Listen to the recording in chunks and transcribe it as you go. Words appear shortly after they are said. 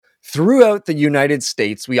Throughout the United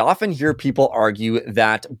States, we often hear people argue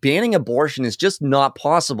that banning abortion is just not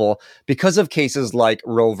possible because of cases like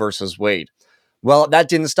Roe versus Wade. Well, that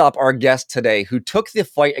didn't stop our guest today, who took the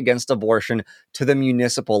fight against abortion to the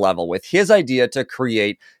municipal level with his idea to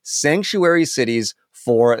create sanctuary cities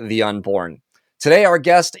for the unborn. Today, our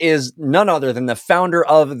guest is none other than the founder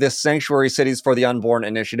of this Sanctuary Cities for the Unborn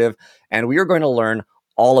initiative, and we are going to learn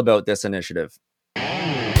all about this initiative.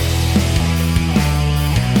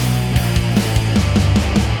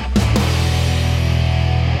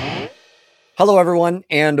 Hello, everyone,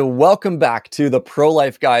 and welcome back to the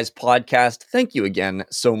Pro-Life Guys podcast. Thank you again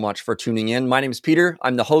so much for tuning in. My name is Peter.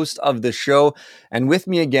 I'm the host of the show, and with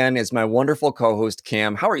me again is my wonderful co-host,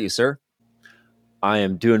 Cam. How are you, sir? I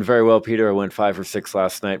am doing very well, Peter. I went 5 for 6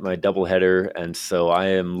 last night, my doubleheader, and so I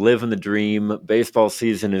am living the dream. Baseball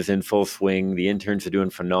season is in full swing. The interns are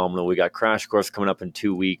doing phenomenal. We got Crash Course coming up in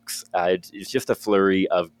 2 weeks. It's just a flurry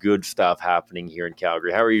of good stuff happening here in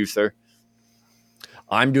Calgary. How are you, sir?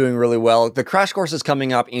 I'm doing really well. The Crash Course is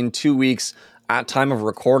coming up in 2 weeks at time of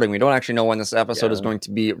recording. We don't actually know when this episode is going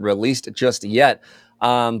to be released just yet.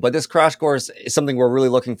 But this Crash Course is something we're really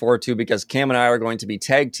looking forward to because Cam and I are going to be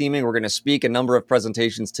tag teaming. We're going to speak a number of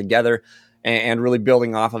presentations together and really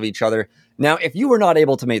building off of each other. Now, if you were not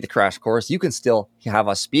able to make the Crash Course, you can still have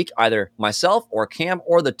us speak, either myself or Cam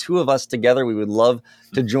or the two of us together. We would love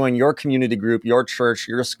to join your community group, your church,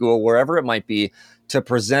 your school, wherever it might be, to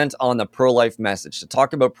present on the pro-life message, to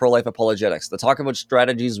talk about pro-life apologetics, to talk about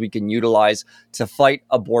strategies we can utilize to fight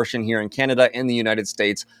abortion here in Canada, in the United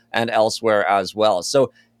States, and elsewhere as well.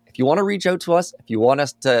 So if you want to reach out to us, if you want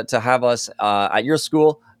us to have us at your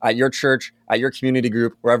school, at your church, at your community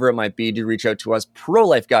group, wherever it might be, do reach out to us,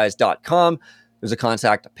 prolifeguys.com. There's a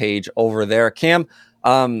contact page over there. Cam,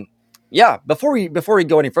 before we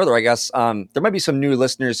go any further, I guess there might be some new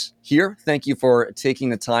listeners here. Thank you for taking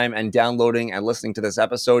the time and downloading and listening to this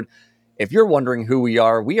episode. If you're wondering who we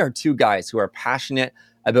are two guys who are passionate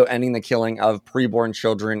about ending the killing of preborn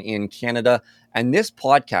children in Canada. And this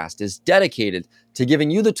podcast is dedicated to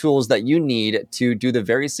giving you the tools that you need to do the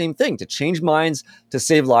very same thing, to change minds, to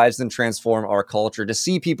save lives, and transform our culture, to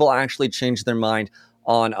see people actually change their mind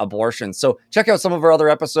on abortion. So check out some of our other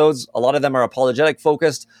episodes. A lot of them are apologetic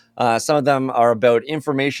focused. Some of them are about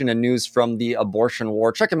information and news from the abortion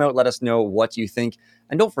war. Check them out. Let us know what you think.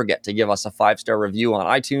 And don't forget to give us a 5-star review on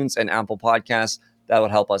iTunes and Apple Podcasts. That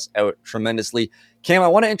would help us out tremendously. Cam, I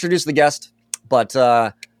want to introduce the guest, but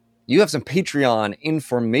you have some Patreon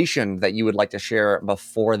information that you would like to share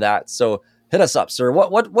before that. So hit us up, sir.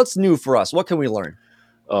 What's new for us? What can we learn?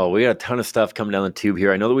 Oh, we got a ton of stuff coming down the tube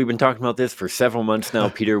here. I know that we've been talking about this for several months now,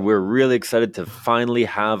 Peter. We're really excited to finally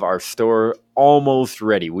have our store almost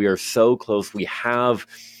ready. We are so close. We have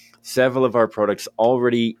several of our products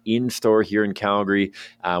already in store here in Calgary.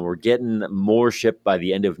 We're getting more shipped by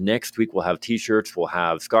the end of next week. We'll have t-shirts, we'll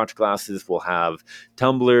have scotch glasses, we'll have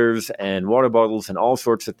tumblers and water bottles and all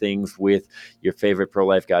sorts of things with your favorite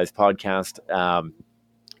Pro-Life Guys podcast.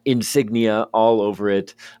 Insignia all over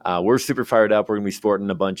it. We're super fired up. We're going to be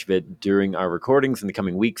sporting a bunch of it during our recordings in the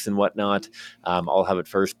coming weeks and whatnot. I'll have it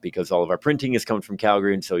first because all of our printing is coming from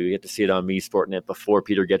Calgary, and so you get to see it on me sporting it before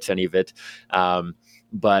Peter gets any of it.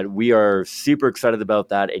 But we are super excited about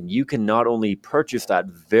that, and you can not only purchase that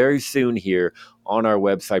very soon here on our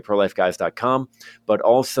website, prolifeguys.com, but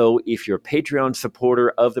also if you're a Patreon supporter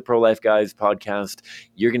of the Pro-Life Guys podcast,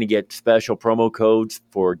 you're going to get special promo codes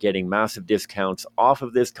for getting massive discounts off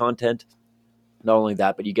of this content. Not only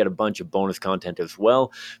that, but you get a bunch of bonus content as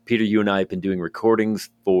well. Peter, you and I have been doing recordings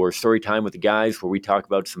for Story Time with the Guys where we talk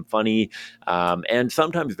about some funny and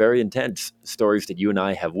sometimes very intense stories that you and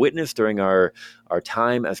I have witnessed during our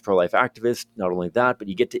time as pro-life activists. Not only that, but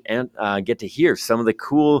you get to hear some of the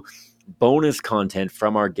cool bonus content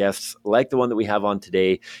from our guests, like the one that we have on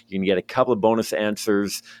today. You can get a couple of bonus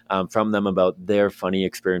answers from them about their funny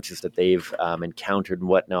experiences that they've encountered and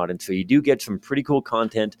whatnot. And so you do get some pretty cool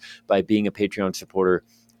content by being a Patreon supporter,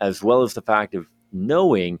 as well as the fact of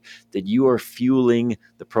knowing that you are fueling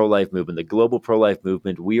the pro-life movement, the global pro-life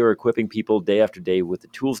movement. We are equipping people day after day with the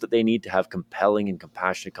tools that they need to have compelling and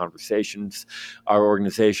compassionate conversations. Our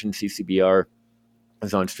organization, CCBR,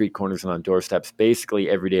 is on street corners and on doorsteps basically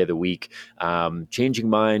every day of the week, changing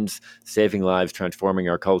minds, saving lives, transforming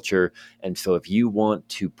our culture. And so if you want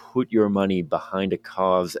to put your money behind a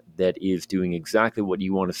cause that is doing exactly what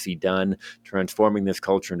you want to see done, transforming this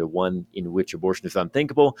culture into one in which abortion is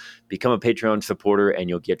unthinkable, become a Patreon supporter and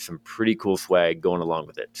you'll get some pretty cool swag going along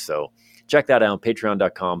with it. So check that out,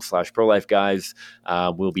 patreon.com/prolifeguys.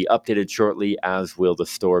 Will be updated shortly, as will the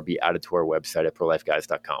store be added to our website at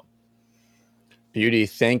prolifeguys.com. Beauty.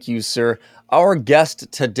 Thank you, sir. Our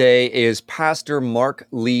guest today is Pastor Mark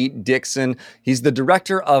Lee Dickson. He's the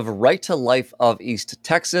director of Right to Life of East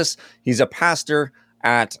Texas. He's a pastor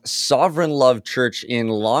at Sovereign Love Church in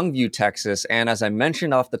Longview, Texas. And as I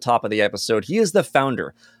mentioned off the top of the episode, he is the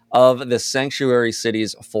founder of the Sanctuary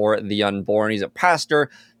Cities for the Unborn. He's a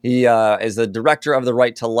pastor. He is the director of the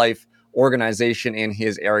Right to Life organization in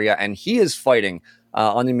his area, and he is fighting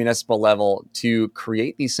on the municipal level to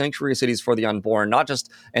create these sanctuary cities for the unborn, not just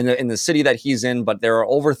in the city that he's in, but there are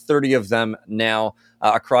over 30 of them now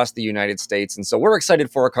across the United States. And so we're excited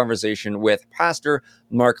for a conversation with Pastor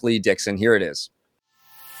Mark Lee Dickson. Here it is.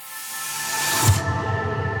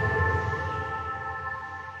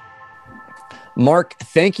 Mark,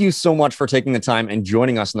 thank you so much for taking the time and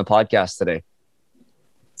joining us on the podcast today.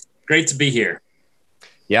 Great to be here.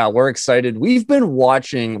 Yeah, we're excited. We've been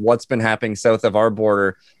watching what's been happening south of our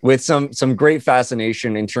border with some great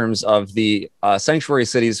fascination in terms of the sanctuary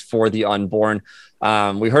cities for the unborn.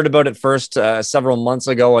 We heard about it first several months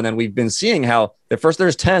ago, and then we've been seeing how at first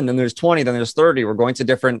there's 10, then there's 20, then there's 30. We're going to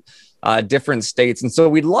different states. And so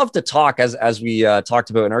we'd love to talk, as we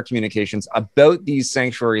talked about in our communications, about these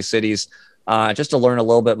sanctuary cities, just to learn a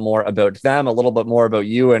little bit more about them, a little bit more about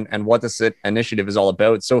you and what this initiative is all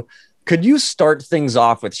about. So could you start things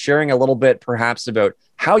off with sharing a little bit perhaps about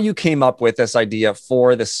how you came up with this idea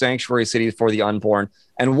for the sanctuary cities for the unborn,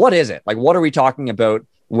 and what is it? Like, what are we talking about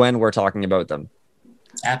when we're talking about them?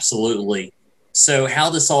 Absolutely. So how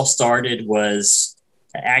this all started was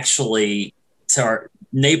actually to our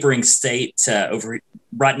neighboring state over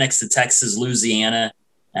right next to Texas, Louisiana.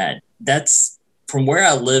 That's from where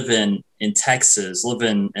I live in Texas, live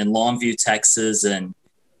in Longview, Texas, and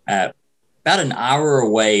about an hour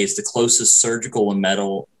away is the closest surgical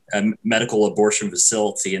and medical abortion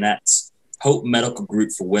facility, and that's Hope Medical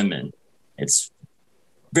Group for Women. It's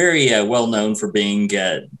very well known for being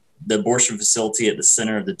the abortion facility at the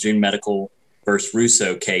center of the June Medical versus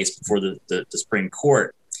Russo case before the Supreme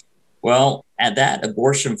Court. Well, at that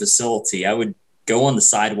abortion facility, I would go on the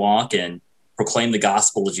sidewalk and proclaim the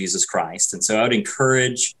gospel of Jesus Christ. And so I would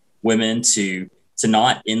encourage women to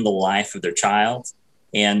not end the life of their child.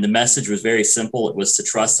 And the message was very simple. It was to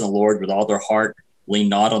trust in the Lord with all their heart, lean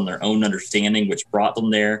not on their own understanding, which brought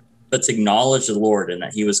them there, but to acknowledge the Lord and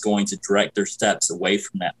that he was going to direct their steps away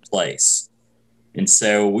from that place. And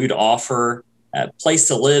so we'd offer a place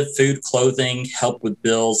to live, food, clothing, help with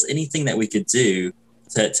bills, anything that we could do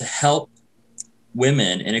to help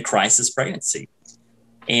women in a crisis pregnancy.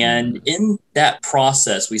 And in that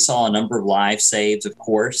process, we saw a number of lives saved, of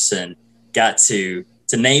course, and got to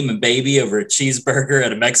name a baby over a cheeseburger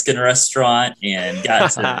at a Mexican restaurant, and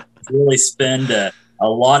got to really spend a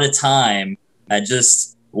lot of time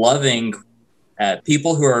just loving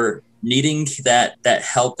people who are needing that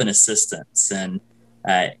help and assistance, and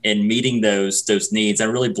meeting those needs. I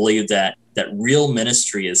really believe that real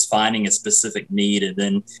ministry is finding a specific need and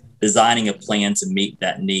then designing a plan to meet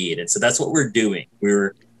that need. And so that's what we're doing.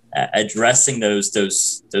 We're addressing those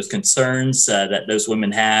concerns that those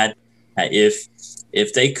women had.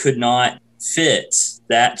 If they could not fit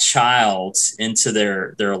that child into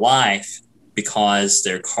their life because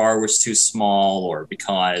their car was too small, or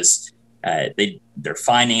because their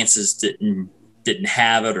finances didn't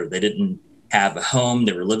have it, or they didn't have a home,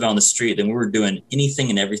 they were living on the street, then we were doing anything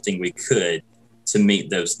and everything we could to meet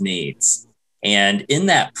those needs. And in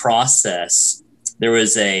that process, there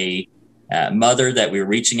was a mother that we were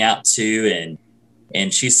reaching out to,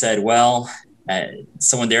 and she said, well,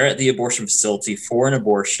 someone there at the abortion facility for an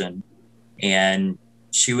abortion, and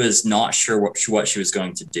she was not sure what she was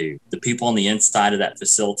going to do. The people on the inside of that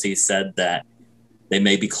facility said that they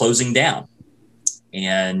may be closing down.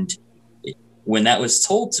 And when that was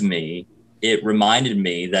told to me, it reminded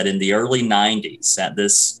me that in the early 90s,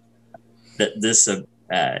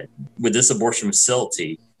 with this abortion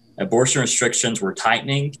facility, abortion restrictions were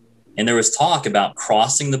tightening, and there was talk about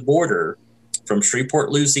crossing the border from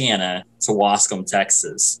Shreveport, Louisiana to Wascom,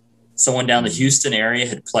 Texas. Someone down the Houston area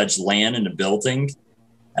had pledged land in a building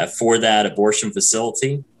for that abortion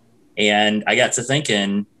facility. And I got to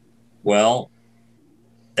thinking, well,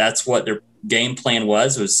 that's what their game plan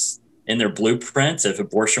was in their blueprint. If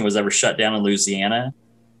abortion was ever shut down in Louisiana,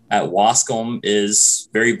 Wascom is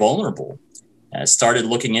very vulnerable. Started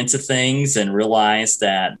looking into things and realized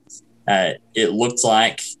that it looked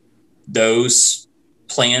like those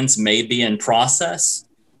plans may be in process.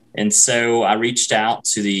 And so I reached out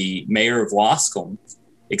to the mayor of Wascom,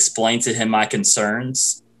 explained to him my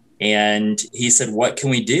concerns, and he said, what can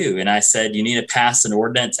we do? And I said, you need to pass an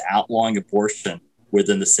ordinance outlawing abortion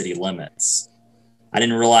within the city limits. I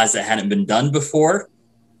didn't realize that hadn't been done before,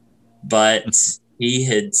 but he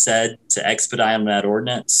had said to expedite on that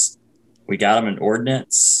ordinance. We got him an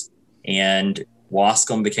ordinance, and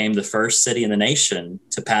Wascom became the first city in the nation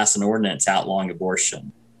to pass an ordinance outlawing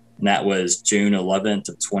abortion. And that was June 11th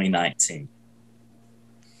of 2019.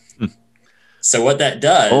 So what that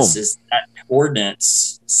does is that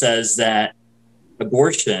ordinance says that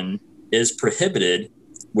abortion is prohibited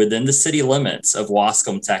within the city limits of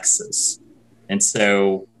Wascom, Texas. And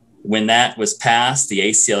so when that was passed, the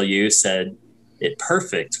ACLU said it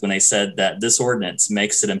perfect when they said that this ordinance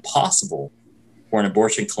makes it impossible for an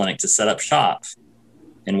abortion clinic to set up shop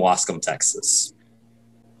in Wascom, Texas.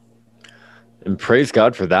 And praise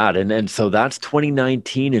God for that. And so that's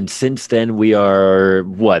 2019. And since then, we are,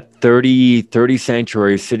 30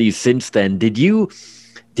 sanctuary cities since then. Did you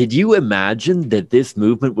imagine that this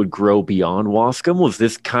movement would grow beyond Wascom? Was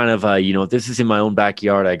this kind of this is in my own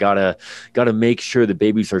backyard, I gotta make sure the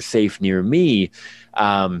babies are safe near me?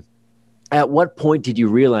 At what point did you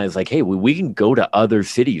realize, like, hey, we can go to other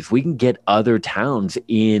cities, we can get other towns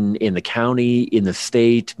in the county, in the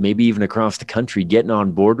state, maybe even across the country, getting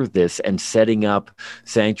on board with this and setting up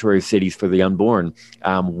sanctuary cities for the unborn,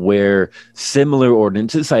 where similar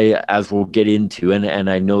ordinances, as we'll get into, and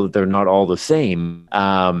I know that they're not all the same,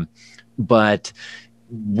 but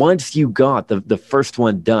once you got the first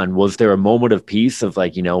one done, was there a moment of peace of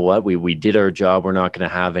like, you know what, we did our job, we're not going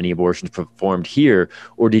to have any abortions performed here?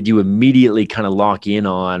 Or did you immediately kind of lock in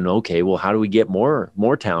on, okay, well, how do we get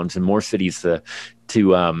more towns and more cities to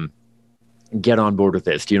get on board with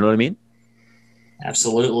this? Do you know what I mean?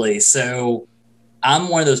 Absolutely. So I'm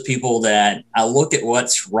one of those people that I look at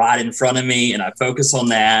what's right in front of me and I focus on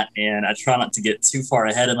that, and I try not to get too far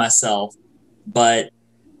ahead of myself. But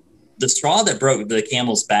the straw that broke the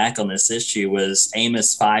camel's back on this issue was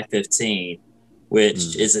Amos 5:15,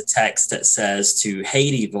 which is a text that says to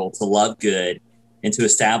hate evil, to love good, and to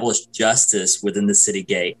establish justice within the city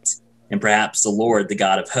gate. And perhaps the Lord, the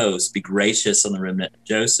God of hosts, be gracious on the remnant of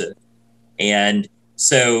Joseph. And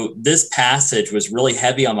so this passage was really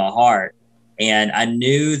heavy on my heart. And I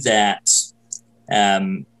knew that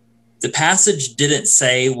the passage didn't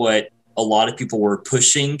say what a lot of people were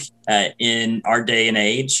pushing in our day and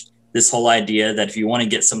age. This whole idea that if you want to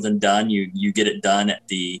get something done, you get it done at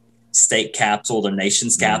the state capital, the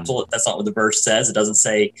nation's capital. That's not what the verse says. It doesn't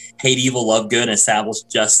say hate evil, love good, and establish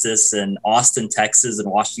justice in Austin, Texas, and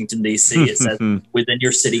Washington, D.C. It says within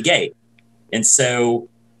your city gate. And so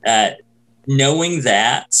knowing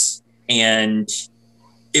that, and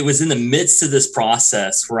it was in the midst of this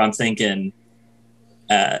process where I'm thinking,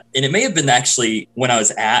 and it may have been actually when I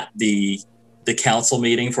was at the council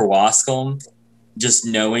meeting for Wascom, just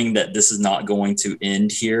knowing that this is not going to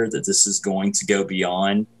end here, that this is going to go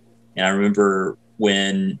beyond. And I remember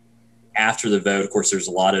when after the vote, of course, there's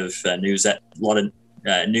a lot of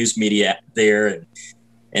news media there,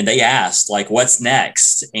 and they asked, like, what's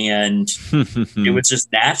next? And it was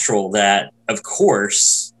just natural that, of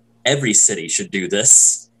course, every city should do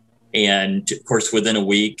this. And of course, within a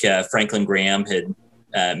week, Franklin Graham had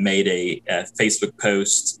made a Facebook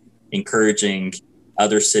post encouraging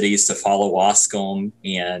other cities to follow Wascom.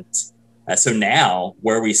 And so now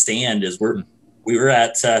where we stand is we were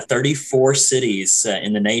at 34 cities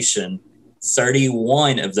in the nation.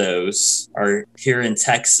 31 of those are here in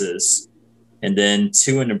Texas, and then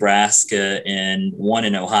 2 in Nebraska and 1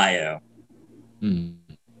 in Ohio.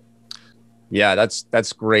 Yeah,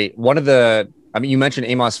 that's great. You mentioned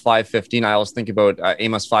Amos 5:15. I always think about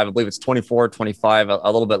Amos 5, I believe it's 24, 25, a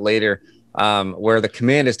little bit later, where the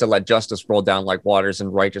command is to let justice roll down like waters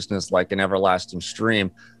and righteousness like an everlasting stream.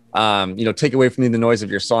 Take away from me the noise of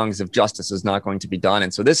your songs if justice is not going to be done.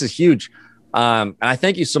 And so this is huge. And I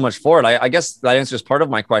thank you so much for it. I guess that answers part of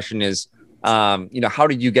my question is, how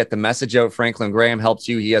did you get the message out? Franklin Graham helped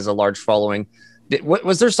you. He has a large following.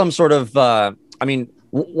 Was there some sort of,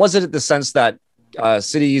 was it the sense that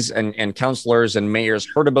cities and councilors and mayors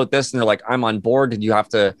heard about this and they're like, I'm on board? Did you have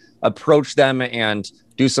to approach them and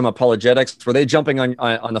do some apologetics? Were they jumping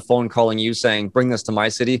on the phone calling you saying, bring this to my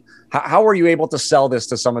city? How were you able to sell this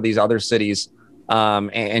to some of these other cities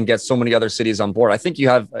and get so many other cities on board? I think you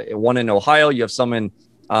have one in Ohio, you have some in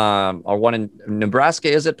or one in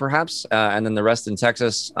Nebraska, is it perhaps? And then the rest in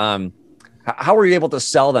Texas. How were you able to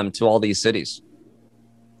sell them to all these cities?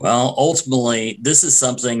 Well, ultimately, this is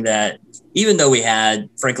something that even though we had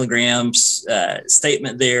Franklin Graham's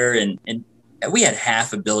statement there, and we had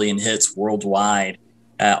 500 million hits worldwide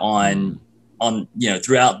on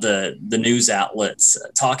throughout the news outlets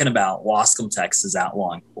talking about Wascom, Texas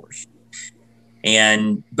outlawing abortion.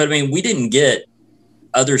 But we didn't get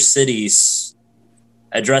other cities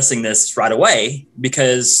addressing this right away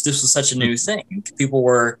because this was such a new thing. People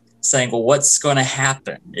were saying, well, what's going to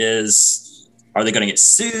happen? Are they going to get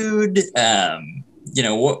sued?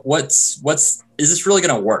 What's is this really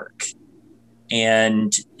going to work?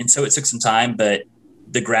 And so it took some time, but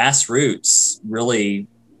the grassroots really,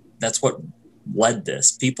 that's what led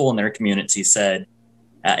this. People in their community said,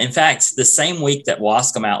 in fact, the same week that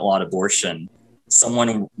Wascom outlawed abortion,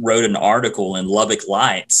 someone wrote an article in Lubbock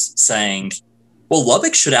Lights saying, well,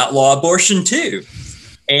 Lubbock should outlaw abortion too.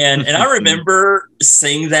 And I remember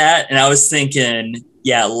seeing that, and I was thinking,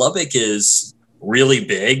 yeah, Lubbock is really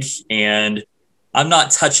big, and I'm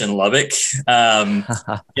not touching Lubbock.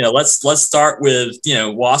 Let's start with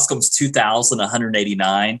Wascom's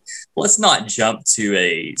 2,189. Let's not jump to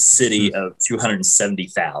a city of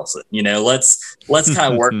 270,000. Let's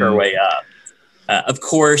kind of work our way up. Of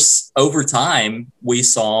course, over time, we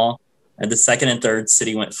saw the second and third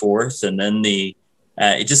city went forth, and then it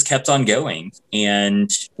just kept on going.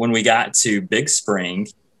 And when we got to Big Spring,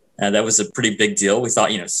 that was a pretty big deal. We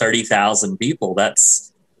thought, 30,000 people. That's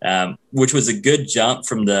which was a good jump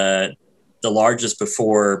from the largest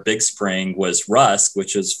before Big Spring was Rusk,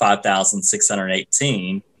 which was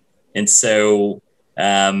 5,618. And so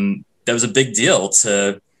that was a big deal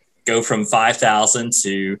to go from 5,000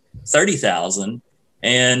 to 30,000.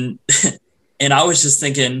 And I was just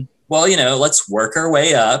thinking, well, let's work our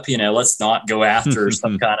way up. Let's not go after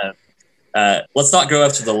some kind of let's not go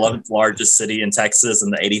up to the 11th largest city in Texas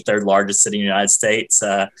and the 83rd largest city in the United States.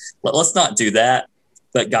 Let's not do that.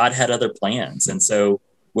 But God had other plans. And so,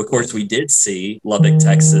 of course, we did see Lubbock,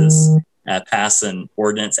 Texas pass an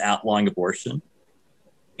ordinance outlawing abortion.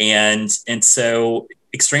 And so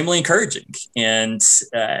extremely encouraging. And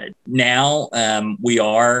now we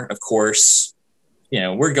are, of course,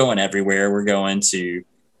 we're going everywhere. We're going to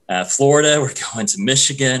Florida. We're going to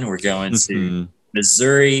Michigan. We're going to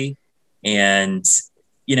Missouri. And,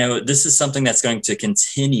 this is something that's going to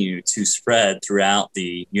continue to spread throughout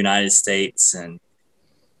the United States. And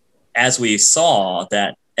as we saw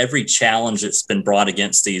that every challenge that's been brought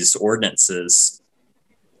against these ordinances,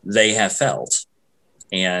 they have failed.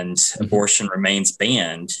 And abortion remains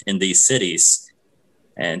banned in these cities.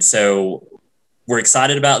 And so we're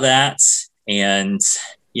excited about that. And,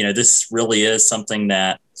 this really is something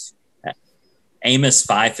that Amos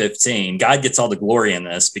 5:15, God gets all the glory in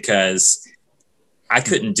this, because I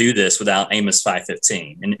couldn't do this without Amos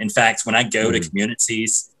 5:15. And in fact, when I go to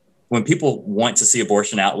communities, when people want to see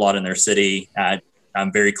abortion outlawed in their city,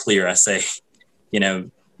 I'm very clear. I say,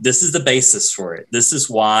 this is the basis for it. This is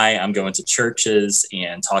why I'm going to churches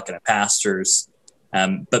and talking to pastors.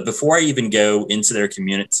 But before I even go into their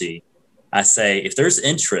community, I say, if there's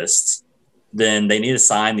interest, then they need to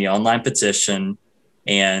sign the online petition,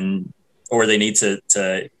 or they need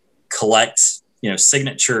to collect,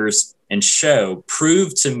 signatures and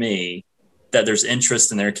prove to me that there's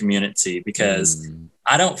interest in their community, because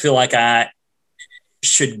I don't feel like I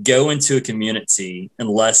should go into a community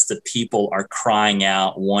unless the people are crying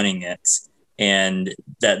out, wanting it, and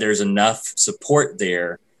that there's enough support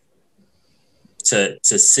there to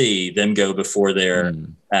see them go before their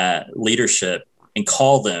leadership and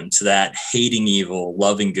call them to that hating evil,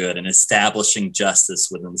 loving good, and establishing justice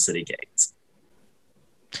within the city gates.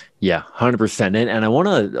 Yeah, 100%. And I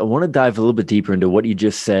want to dive a little bit deeper into what you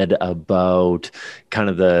just said about kind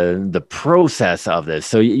of the process of this.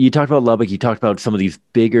 So you talked about Lubbock, you talked about some of these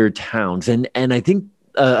bigger towns, and I think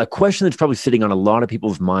a question that's probably sitting on a lot of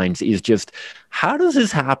people's minds is just, how does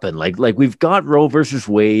this happen? Like we've got Roe versus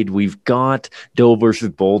Wade, we've got Doe versus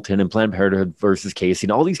Bolton, and Planned Parenthood versus Casey,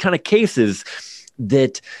 and all these kind of cases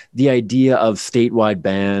that the idea of statewide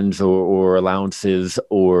bans or allowances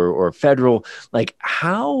or federal, like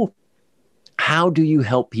how do you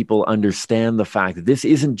help people understand the fact that this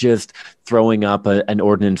isn't just throwing up an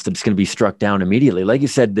ordinance that's going to be struck down immediately? Like you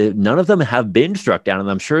said, none of them have been struck down. And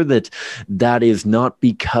I'm sure that is not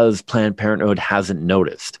because Planned Parenthood hasn't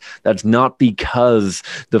noticed. That's not because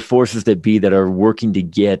the forces that be that are working to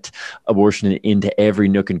get abortion into every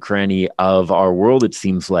nook and cranny of our world, it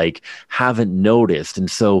seems like, haven't noticed.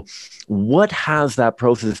 And so what has that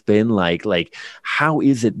process been like? Like, how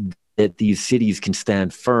is it that these cities can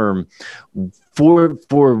stand firm for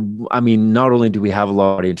I mean, not only do we have a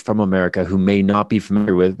lot of audience from America who may not be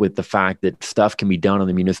familiar with the fact that stuff can be done on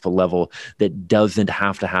the municipal level that doesn't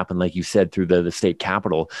have to happen, like you said, through the state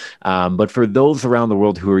capitol, but for those around the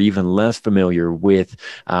world who are even less familiar with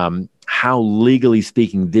how legally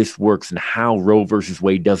speaking this works and how Roe versus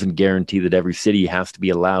Wade doesn't guarantee that every city has to be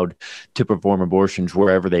allowed to perform abortions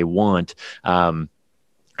wherever they want. How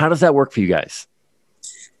does that work for you guys?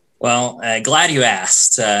 Well, glad you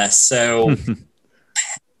asked. So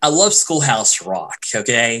I love Schoolhouse Rock,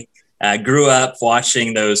 okay? Grew up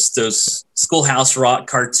watching those Schoolhouse Rock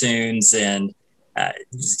cartoons, and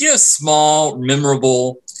small,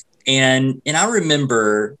 memorable, and I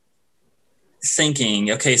remember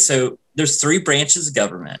thinking, okay, so there's 3 branches of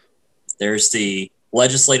government. There's the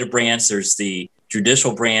legislative branch, there's the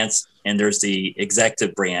judicial branch, and there's the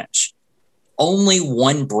executive branch. Only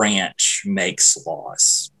one branch makes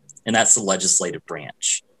laws, and that's the legislative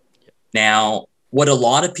branch. Now, what a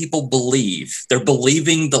lot of people believe, they're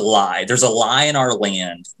believing the lie. There's a lie in our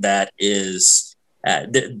land that is,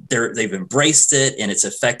 they've embraced it, and it's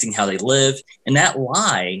affecting how they live. And that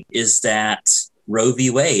lie is that Roe v.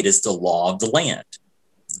 Wade is the law of the land.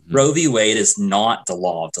 Mm-hmm. Roe v. Wade is not the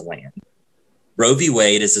law of the land. Roe v.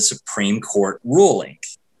 Wade is a Supreme Court ruling.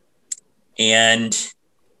 And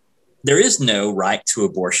there is no right to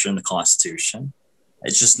abortion in the Constitution.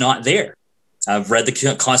 It's just not there. I've read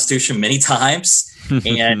the Constitution many times,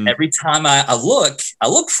 and every time I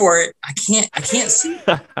look for it. I can't see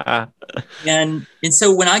it. and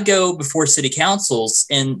so when I go before city councils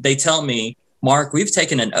and they tell me, Mark, we've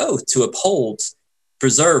taken an oath to uphold,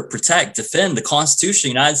 preserve, protect, defend the Constitution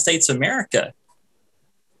of the United States of America,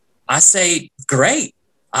 I say, great.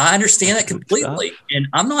 I understand that completely. And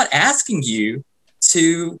I'm not asking you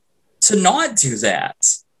to not do that.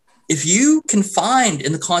 If you can find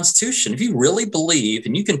in the Constitution, if you really believe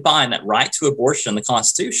and you can find that right to abortion in the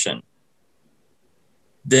Constitution,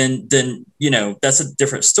 then that's a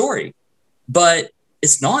different story. But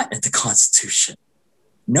it's not in the Constitution.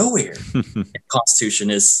 Nowhere in the Constitution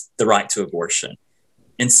is the right to abortion.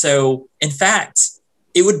 And so, in fact,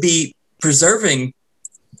 it would be preserving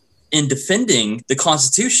and defending the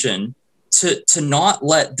Constitution to not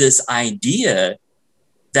let this idea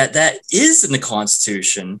that is in the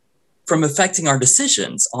Constitution from affecting our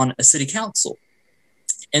decisions on a city council.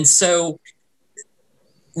 And so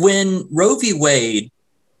when Roe v. Wade,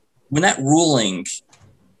 when that ruling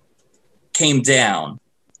came down,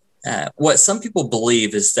 what some people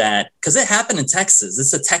believe is that, because it happened in Texas,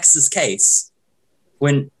 it's a Texas case.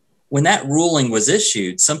 When that ruling was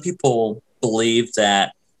issued, some people believe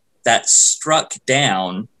that struck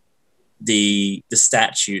down the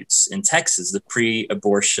statutes in Texas, the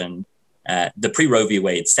pre-abortion, the pre-Roe v.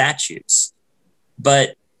 Wade statutes.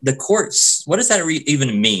 But the courts, what does that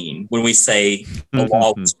even mean when we say the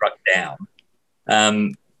law was struck down?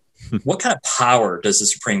 What kind of power does the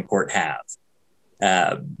Supreme Court have?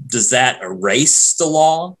 Does that erase the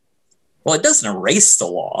law? Well, it doesn't erase the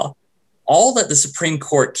law. All that the Supreme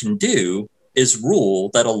Court can do is rule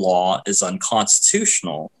that a law is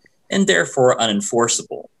unconstitutional and therefore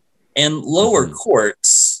unenforceable. And lower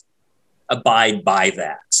courts abide by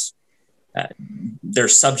that. They're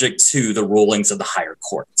subject to the rulings of the higher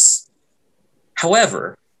courts.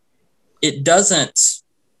 However, it doesn't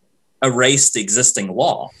erase the existing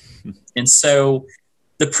law. And so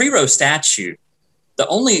the pre-Roe statute,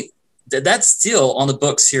 that's still on the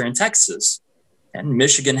books here in Texas, and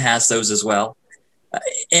Michigan has those as well.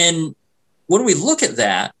 And when we look at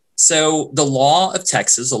that, so the law of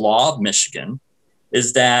Texas, the law of Michigan,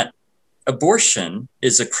 is that abortion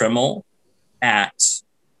is a criminal act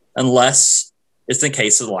unless it's in the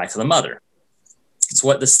case of the life of the mother. It's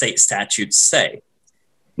what the state statutes say.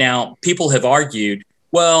 Now, people have argued,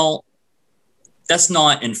 well, that's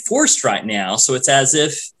not enforced right now, so it's as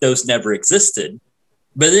if those never existed.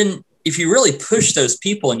 But then if you really push those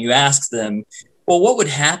people and you ask them, well, what would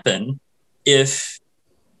happen if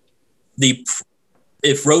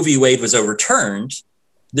Roe v. Wade was overturned?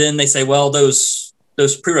 Then they say, well, those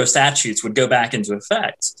pre-Roe statutes would go back into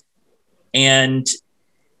effect. And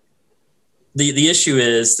the issue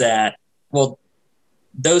is that, well,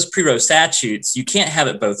 those pre-Roe statutes, you can't have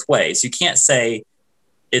it both ways. You can't say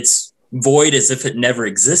it's void as if it never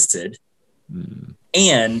existed,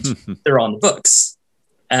 and they're on the books.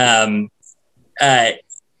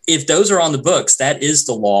 If those are on the books, that is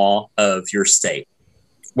the law of your state,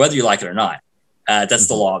 whether you like it or not. That's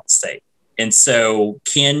the law of the state. And so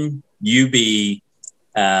can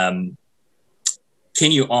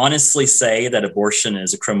you honestly say that abortion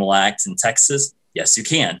is a criminal act in Texas? Yes, you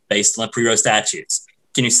can, based on the pre-Roe statutes.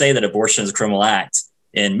 Can you say that abortion is a criminal act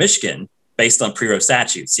in Michigan based on pre-Roe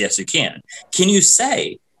statutes? Yes, you can. Can you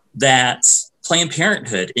say that Planned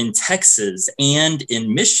Parenthood in Texas and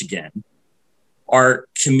in Michigan are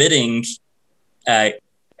committing a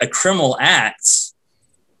criminal act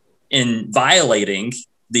in violating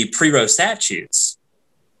the pre-Roe statutes?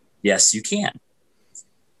 Yes, you can.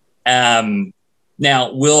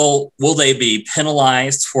 Now, will they be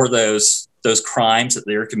penalized for those crimes that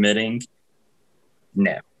they're committing?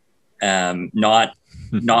 No, not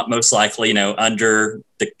most likely. Under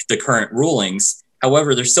the current rulings.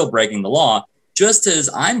 However, they're still breaking the law, just as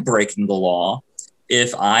I'm breaking the law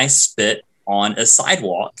if I spit on a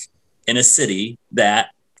sidewalk in a city that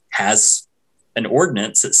has an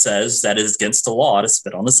ordinance that says that it is against the law to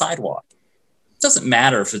spit on the sidewalk. It doesn't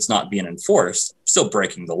matter if it's not being enforced, I'm still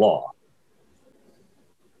breaking the law.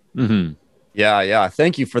 Mm-hmm. Yeah.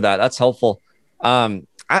 Thank you for that. That's helpful.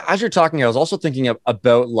 As you're talking, I was also thinking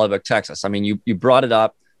about Lubbock, Texas. I mean, you brought it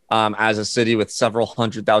up as a city with several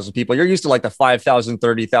 100,000 people. You're used to like the 5,000,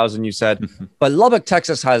 30,000 you said, but Lubbock,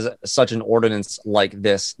 Texas has such an ordinance like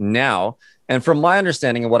this now. And from my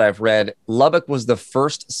understanding and what I've read, Lubbock was the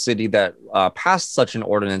first city that passed such an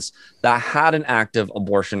ordinance that had an active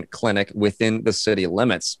abortion clinic within the city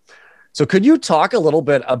limits. So could you talk a little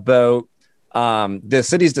bit about the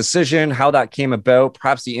city's decision, how that came about,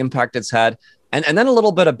 perhaps the impact it's had, and then a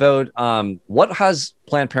little bit about what has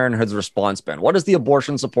Planned Parenthood's response been? What has the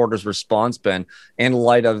abortion supporters' response been in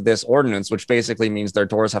light of this ordinance, which basically means their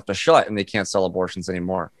doors have to shut and they can't sell abortions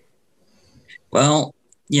anymore? Well,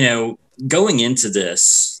 going into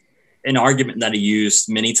this, an argument that I used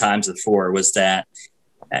many times before was that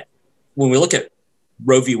when we look at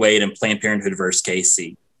Roe v. Wade and Planned Parenthood versus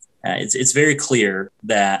Casey, it's very clear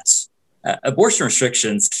that abortion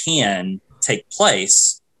restrictions can take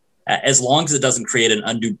place as long as it doesn't create an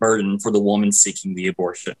undue burden for the woman seeking the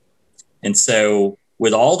abortion. And so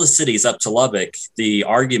with all the cities up to Lubbock, the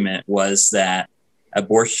argument was that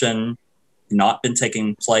abortion had not been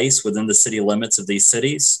taking place within the city limits of these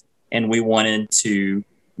cities, and we wanted to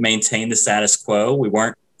maintain the status quo. We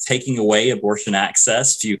weren't taking away abortion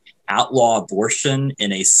access. If you outlaw abortion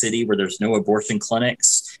in a city where there's no abortion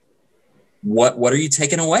clinics, what are you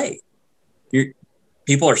taking away?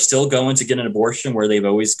 People are still going to get an abortion where they've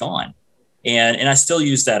always gone. And I still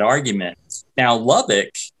use that argument. Now, Lubbock,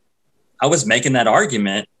 I was making that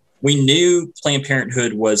argument. We knew Planned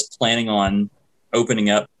Parenthood was planning on opening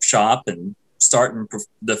up shop and starting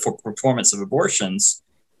the performance of abortions.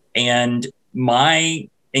 And my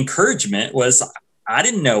encouragement was I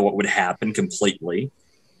didn't know what would happen completely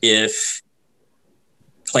if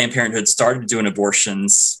Planned Parenthood started doing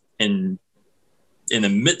abortions in the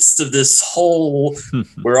midst of this whole,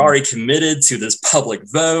 we're already committed to this public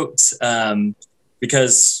vote,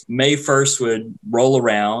 because May 1st would roll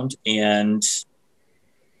around and,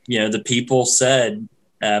 the people said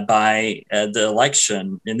by the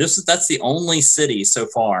election, and that's the only city so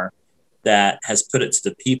far that has put it to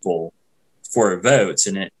the people for a vote.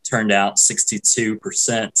 And it turned out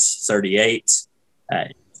 62%, 38,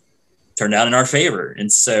 turned out in our favor.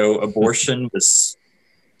 And so abortion was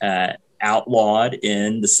outlawed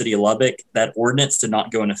in the city of Lubbock. That ordinance did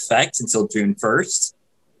not go in effect until June 1st.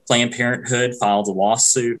 Planned Parenthood filed a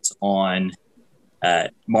lawsuit on May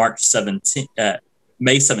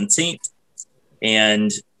 17th.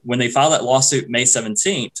 And when they filed that lawsuit May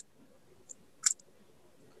 17th,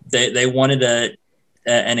 they wanted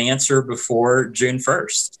an answer before June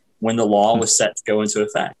 1st, when the law was set to go into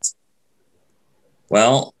effect.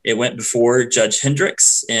 Well, it went before Judge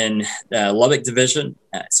Hendricks in Lubbock Division,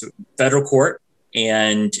 federal court.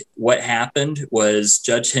 And what happened was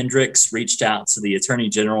Judge Hendricks reached out to the Attorney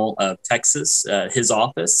General of Texas, his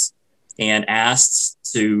office, and asked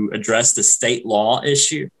to address the state law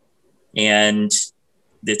issue. And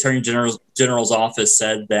the Attorney General's office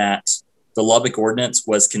said that the Lubbock ordinance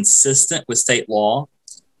was consistent with state law.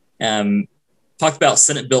 Talked about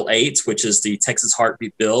Senate Bill 8, which is the Texas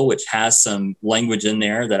Heartbeat Bill, which has some language in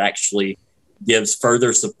there that actually gives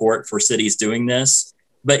further support for cities doing this.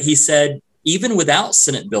 But he said, even without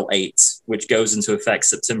Senate Bill 8, which goes into effect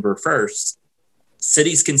September 1st,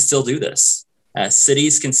 cities can still do this.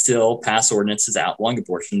 Cities can still pass ordinances outlawing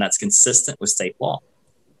abortion that's consistent with state law.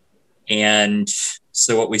 And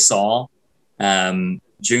so what we saw, June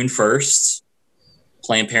 1st,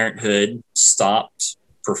 Planned Parenthood stopped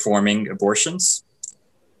performing abortions.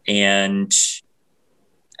 And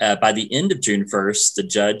by the end of June 1st, the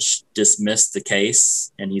judge dismissed the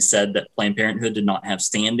case, and he said that Planned Parenthood did not have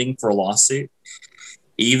standing for a lawsuit,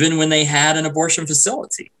 even when they had an abortion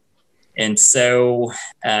facility. And so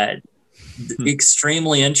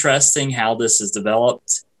extremely interesting how this has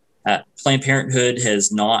developed. Planned Parenthood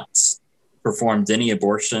has not performed any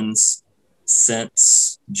abortions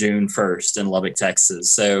since June 1st in Lubbock,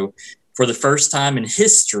 Texas. So for the first time in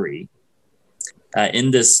history,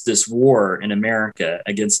 in this war in America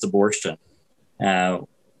against abortion,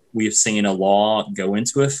 we've seen a law go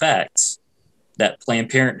into effect that Planned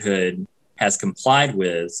Parenthood has complied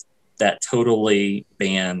with that totally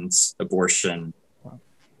bans abortion.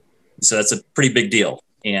 So that's a pretty big deal.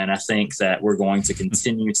 And I think that we're going to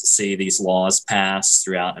continue to see these laws passed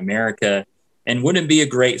throughout America. And wouldn't it be a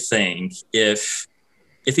great thing if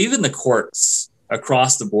if even the courts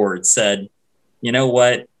across the board said, you know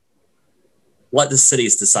what, let the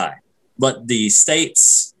cities decide, let the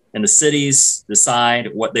states and the cities decide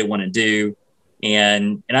what they want to do.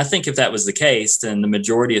 And I think if that was the case, then the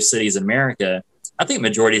majority of cities in America, I think the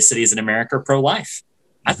majority of cities in America are pro-life.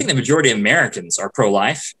 I think the majority of Americans are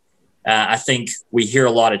pro-life. I think we hear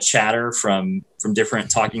a lot of chatter from different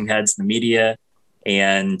talking heads in the media,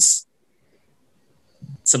 and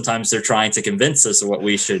sometimes they're trying to convince us of what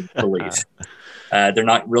we should believe. They're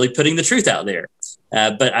not really putting the truth out there.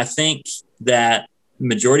 But I think that the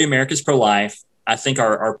majority of America is pro-life. I think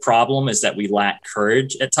our problem is that we lack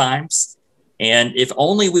courage at times. And if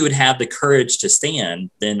only we would have the courage to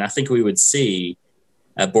stand, then I think we would see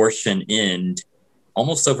abortion end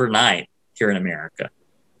almost overnight here in America.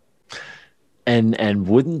 And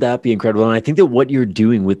wouldn't that be incredible? And I think that what you're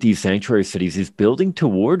doing with these sanctuary cities is building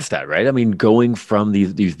towards that, right? I mean, going from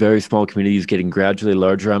these very small communities, getting gradually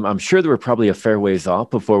larger. I'm sure that we're probably a fair ways off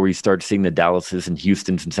before we start seeing the Dallases and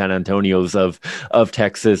Houstons and San Antonios of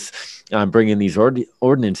Texas bringing these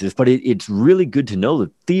ordinances. But it's really good to know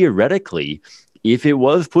that theoretically, if it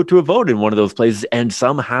was put to a vote in one of those places and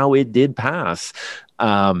somehow it did pass,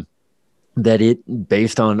 that it,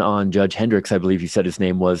 based on Judge Hendricks, I believe you said his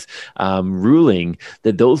name was, ruling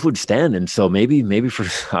that those would stand. And so maybe for,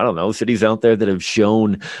 I don't know, cities out there that have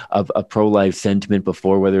shown a pro-life sentiment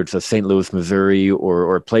before, whether it's a St. Louis, Missouri,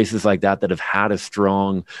 or places like that have had a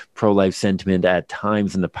strong pro-life sentiment at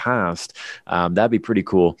times in the past, that'd be pretty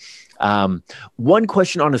cool. One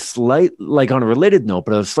question on on a related note,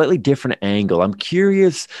 but a slightly different angle. I'm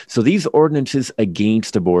curious. So these ordinances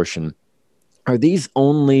against abortion, are these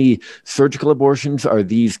only surgical abortions? Are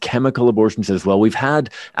these chemical abortions as well? We've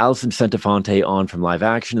had Alison Centofonte on from Live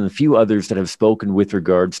Action and a few others that have spoken with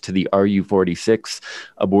regards to the RU46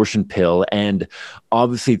 abortion pill. And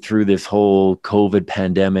obviously through this whole COVID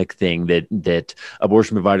pandemic thing that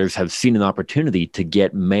abortion providers have seen an opportunity to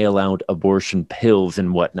get mail-out abortion pills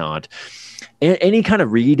and whatnot. Any kind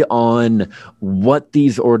of read on what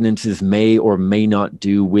these ordinances may or may not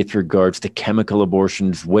do with regards to chemical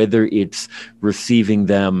abortions, whether it's receiving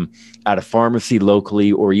them at a pharmacy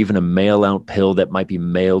locally or even a mail-out pill that might be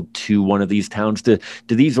mailed to one of these towns? Do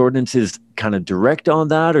these ordinances kind of direct on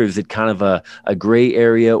that, or is it kind of a gray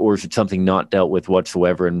area, or is it something not dealt with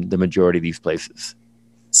whatsoever in the majority of these places?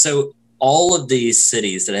 So all of these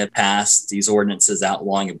cities that have passed these ordinances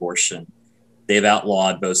outlawing abortion, they've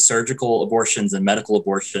outlawed both surgical abortions and medical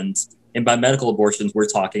abortions. And by medical abortions, we're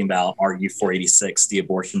talking about RU486, the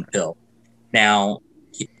abortion pill. Now,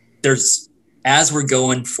 as we're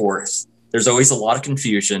going forth, there's always a lot of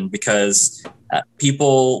confusion because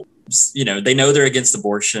people, they know they're against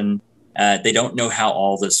abortion. They don't know how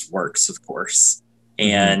all this works, of course.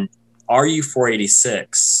 And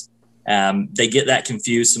RU486, they get that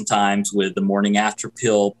confused sometimes with the morning after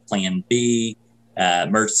pill, Plan B,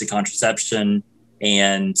 emergency contraception,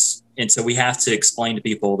 and so we have to explain to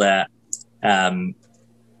people that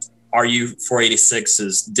RU486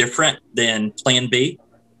 is different than Plan B,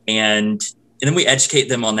 and then we educate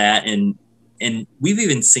them on that, and we've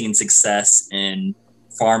even seen success in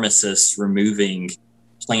pharmacists removing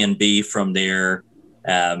Plan B from their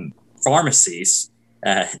pharmacies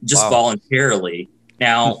just voluntarily.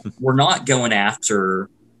 Now, we're not going after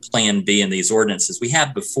Plan B in these ordinances. We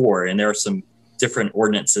have before, and there are some different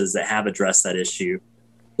ordinances that have addressed that issue,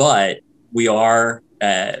 but we are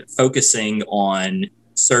focusing on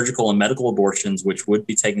surgical and medical abortions, which would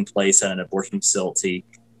be taking place at an abortion facility.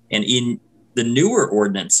 And in the newer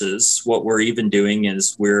ordinances, what we're even doing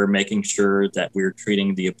is we're making sure that we're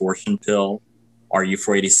treating the abortion pill,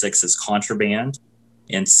 RU486, as contraband.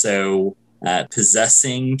 And so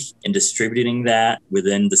possessing and distributing that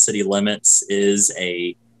within the city limits is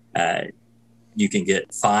you can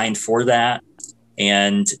get fined for that.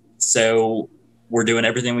 And so we're doing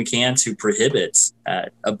everything we can to prohibit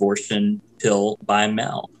abortion pill by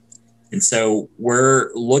mail. And so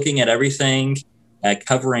we're looking at everything,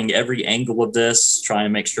 covering every angle of this, trying to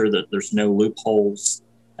make sure that there's no loopholes,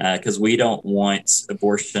 because we don't want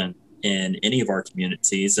abortion in any of our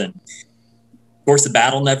communities. And of course, the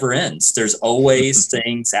battle never ends. There's always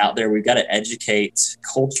things out there. We've got to educate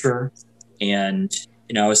culture. And,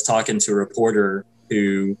 I was talking to a reporter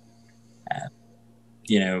who,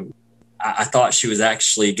 I thought she was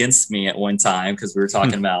actually against me at one time because we were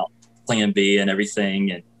talking about Plan B and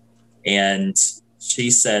everything. And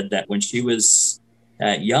she said that when she was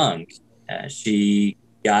young, she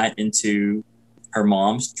got into her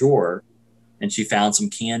mom's drawer and she found some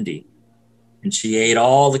candy. And she ate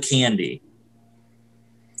all the candy.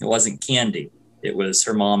 It wasn't candy. It was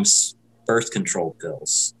her mom's birth control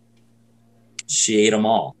pills. she ate them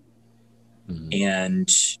all. Mhm. And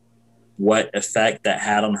what effect that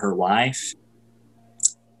had on her life,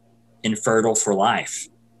 infertile for life.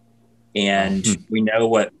 And we know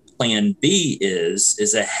what plan B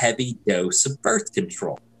is a heavy dose of birth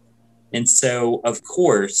control. And so, of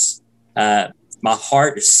course, my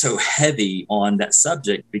heart is so heavy on that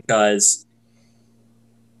subject, because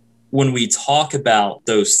when we talk about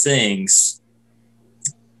those things,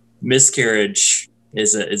 miscarriage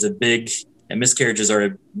is a big, and miscarriages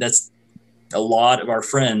are, that's a lot of our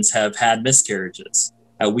friends have had miscarriages.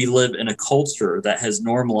 We live in a culture that has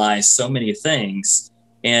normalized so many things,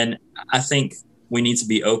 and I think we need to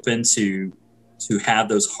be open to have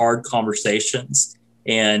those hard conversations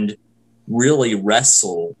and really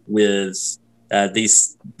wrestle with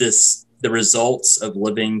the results of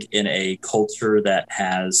living in a culture that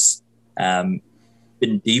has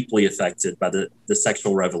been deeply affected by the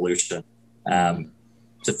sexual revolution.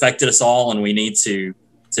 It's affected us all, and we need to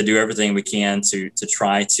do everything we can to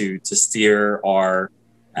try to steer our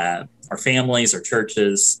families, our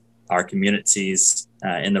churches, our communities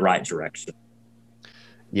in the right direction.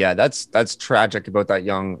 Yeah, that's tragic about that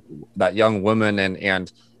young woman,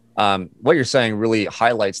 and what you're saying really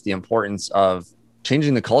highlights the importance of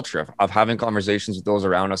changing the culture of having conversations with those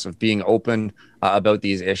around us, of being open about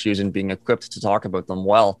these issues and being equipped to talk about them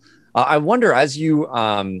well. I wonder, as you,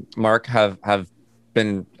 Mark, have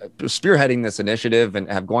been spearheading this initiative and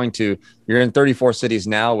you're in 34 cities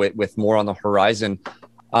now with more on the horizon.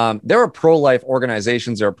 There are pro-life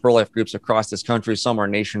organizations, there are pro-life groups across this country. Some are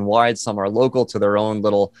nationwide, some are local to their own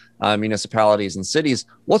little municipalities and cities.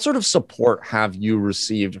 What sort of support have you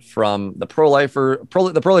received from the pro-life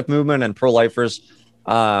movement and pro-lifers?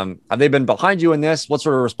 Have they been behind you in this? What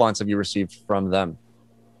sort of response have you received from them?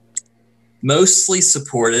 Mostly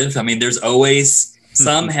supportive. I mean, there's always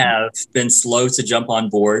some have been slow to jump on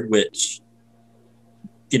board, which,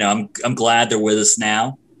 I'm glad they're with us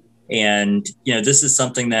now. And, this is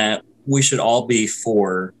something that we should all be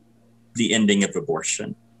for, the ending of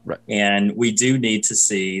abortion. Right. And we do need to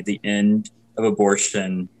see the end of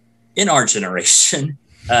abortion in our generation.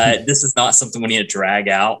 This is not something we need to drag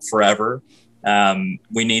out forever.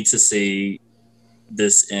 We need to see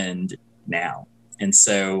this end now. And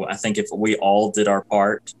so I think if we all did our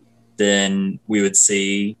part, then we would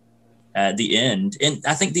see the end. And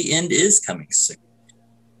I think the end is coming soon.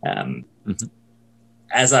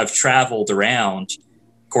 As I've traveled around,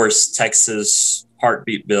 of course, Texas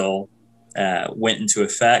heartbeat bill went into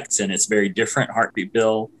effect, and it's a very different heartbeat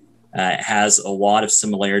bill. It has a lot of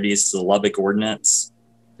similarities to the Lubbock Ordinance.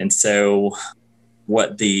 And so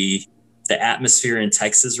what the atmosphere in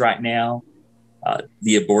Texas right now,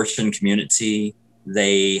 the abortion community,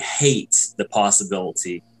 they hate the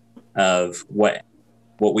possibility of what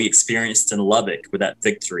we experienced in Lubbock with that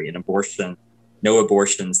victory in abortion. No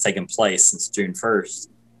abortions taken place since June 1st.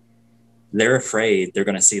 They're afraid they're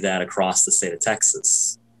going to see that across the state of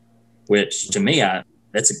Texas, which to me,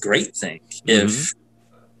 that's a great thing.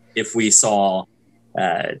 If we saw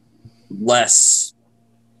less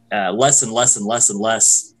and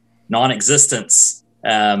less non-existence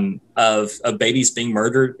of babies being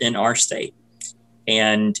murdered in our state.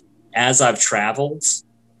 And as I've traveled,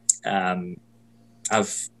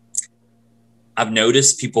 I've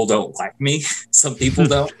noticed people don't like me. Some people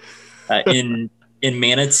don't. In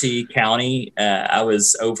Manatee County, I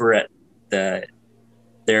was over at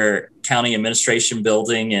their county administration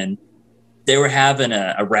building, and they were having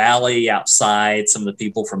a rally outside. Some of the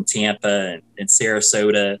people from Tampa and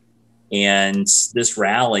Sarasota, and this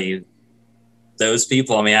rally, those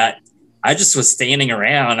people. I mean, I just was standing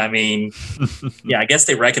around. I mean, yeah, I guess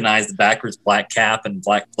they recognized the backwards black cap and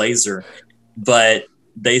black blazer, but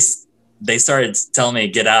they started telling me to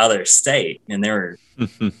get out of their state, and they were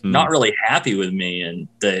not really happy with me. And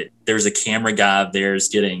there's a camera guy of theirs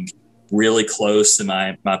getting really close to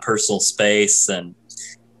my personal space, and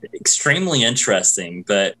extremely interesting.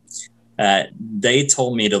 But they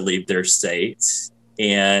told me to leave their state,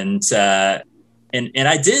 and I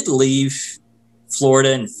did leave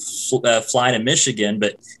Florida and fly to Michigan,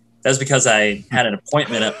 but that's because I had an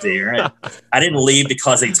appointment up there. And I didn't leave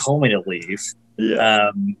because they told me to leave.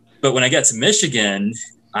 Yeah. But when I got to Michigan,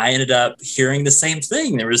 I ended up hearing the same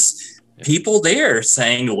thing. There was people there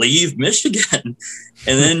saying, leave Michigan.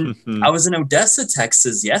 And then I was in Odessa,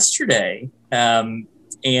 Texas yesterday. And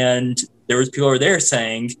there was people over there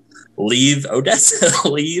saying, leave Odessa,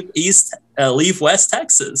 leave West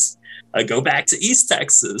Texas, go back to East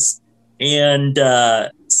Texas. And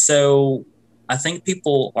so I think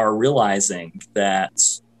people are realizing that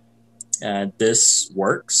this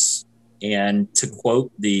works. And to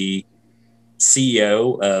quote the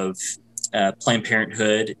CEO of Planned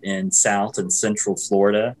Parenthood in South and Central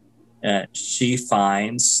Florida. She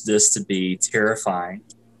finds this to be terrifying,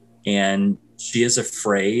 and she is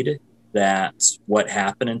afraid that what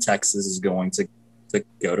happened in Texas is going to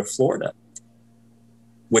go to Florida,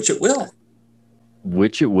 which it will.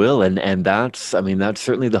 Which it will, and that's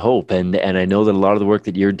certainly the hope, and I know that a lot of the work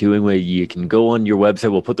that you're doing, where you can go on your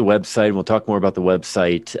website, we'll put the website, and we'll talk more about the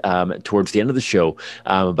website towards the end of the show,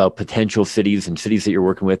 about potential cities and cities that you're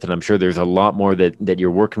working with, and I'm sure there's a lot more that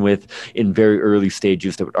you're working with in very early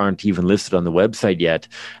stages that aren't even listed on the website yet.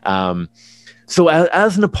 So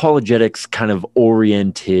as an apologetics kind of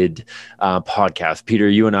oriented podcast, Peter,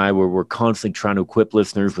 you and I we're constantly trying to equip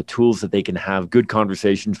listeners with tools that they can have good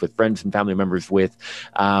conversations with friends and family members with.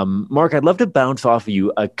 Mark, I'd love to bounce off of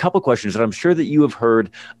you a couple questions that I'm sure that you have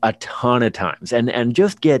heard a ton of times, and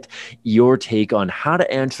just get your take on how to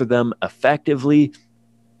answer them effectively,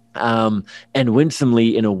 and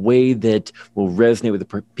winsomely, in a way that will resonate with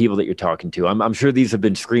the people that you're talking to. I'm sure these have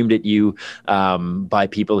been screamed at you by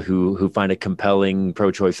people who find a compelling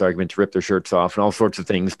pro-choice argument to rip their shirts off and all sorts of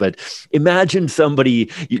things. But imagine somebody,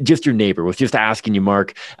 just your neighbor, was just asking you,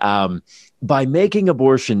 Mark, by making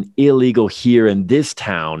abortion illegal here in this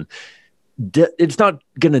town, it's not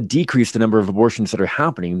going to decrease the number of abortions that are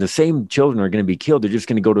happening. The same children are going to be killed. They're just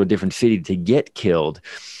going to go to a different city to get killed.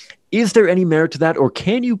 Is there any merit to that? Or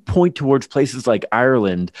can you point towards places like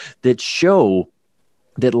Ireland that show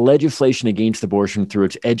that legislation against abortion, through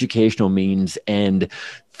its educational means and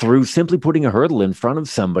through simply putting a hurdle in front of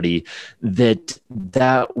somebody,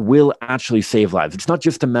 that will actually save lives? It's not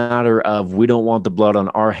just a matter of, we don't want the blood on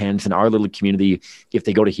our hands in our little community. If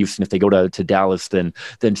they go to Houston, if they go to Dallas, then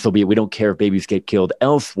so be it. We don't care if babies get killed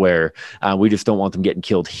elsewhere. We just don't want them getting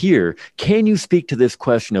killed here. Can you speak to this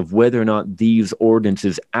question of whether or not these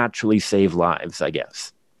ordinances actually save lives, I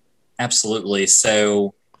guess? Absolutely.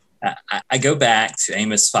 So I go back to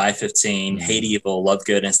Amos 5:15, hate evil, love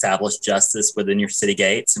good, and establish justice within your city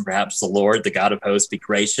gates, and perhaps the Lord, the God of hosts, be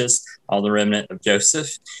gracious, all the remnant of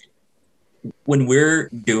Joseph. When we're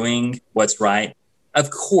doing what's right,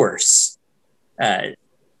 of course,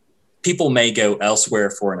 people may go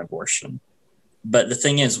elsewhere for an abortion. But the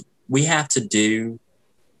thing is, we have to do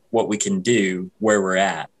what we can do where we're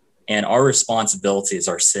at. And our responsibility is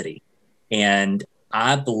our city. And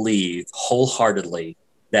I believe wholeheartedly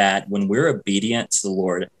that when we're obedient to the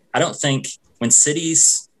Lord, I don't think when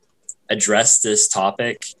cities address this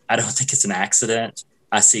topic, I don't think it's an accident.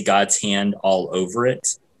 I see God's hand all over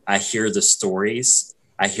it. I hear the stories.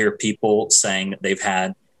 I hear people saying that they've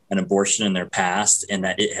had an abortion in their past and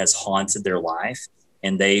that it has haunted their life,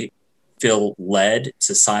 and they feel led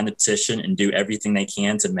to sign the petition and do everything they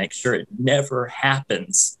can to make sure it never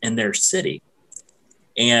happens in their city.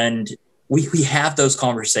 And we have those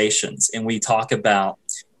conversations, and we talk about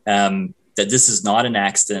that this is not an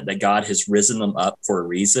accident, that God has risen them up for a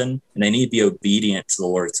reason, and they need to be obedient to the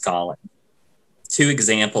Lord's calling. 2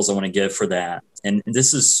 examples I want to give for that. And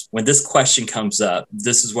this is, when this question comes up,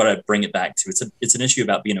 this is what I bring it back to. It's an issue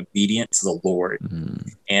about being obedient to the Lord. Mm-hmm.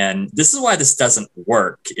 And this is why this doesn't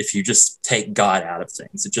work if you just take God out of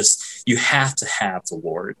things. You have to have the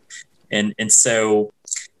Lord. And so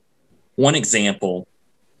one example,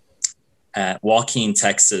 at Joaquin,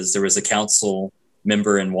 Texas, there was a council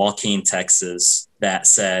member in Joaquin, Texas that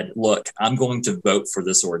said, look, I'm going to vote for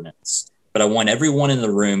this ordinance, but I want everyone in the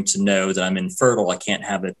room to know that I'm infertile. I can't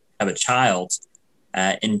have a child.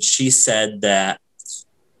 And she said that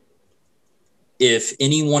if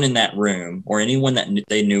anyone in that room or anyone that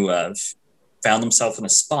they knew of found themselves in a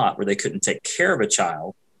spot where they couldn't take care of a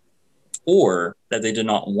child, or that they did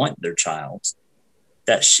not want their child,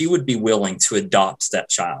 that she would be willing to adopt that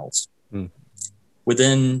child.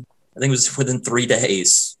 Within 3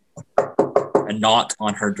 days, a knock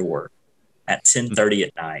on her door at 10:30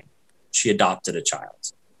 at night, she adopted a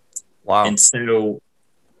child. Wow. And so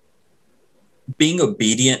being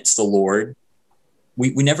obedient to the Lord,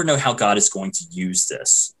 we never know how God is going to use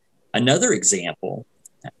this. Another example,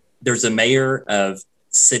 there's a mayor of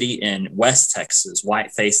city in West Texas,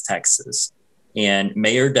 Whiteface, Texas, and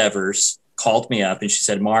Mayor Devers called me up and she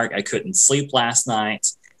said, Mark, I couldn't sleep last night.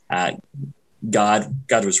 God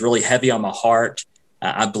was really heavy on my heart.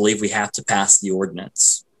 I believe we have to pass the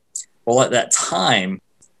ordinance. Well, at that time,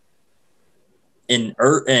 in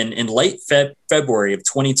late February of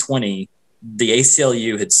 2020, the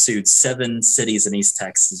ACLU had sued 7 cities in East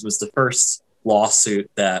Texas. It was the first lawsuit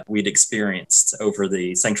that we'd experienced over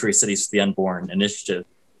the Sanctuary Cities for the Unborn initiative.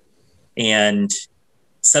 And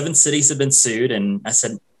 7 cities have been sued. And I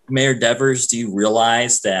said, Mayor Devers, do you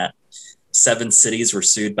realize that 7 cities were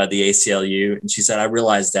sued by the ACLU? And she said, I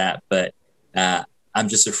realized that, but I'm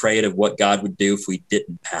just afraid of what God would do if we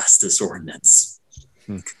didn't pass this ordinance.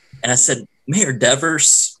 And I said, Mayor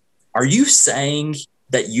Devers, are you saying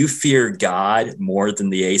that you fear God more than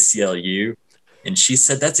the ACLU? And she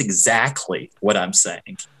said, that's exactly what I'm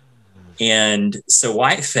saying. And so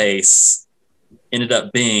Whiteface ended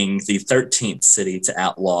up being the 13th city to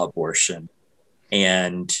outlaw abortion.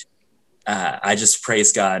 And I just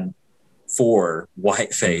praise God for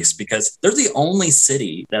Whiteface because they're the only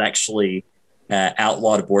city that actually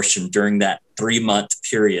outlawed abortion during that 3-month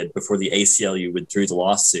period before the ACLU withdrew the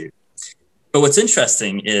lawsuit. But what's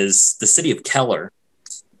interesting is the city of Keller,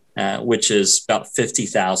 which is about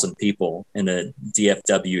 50,000 people in the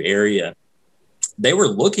DFW area, they were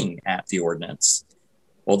looking at the ordinance.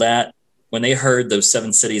 Well, when they heard those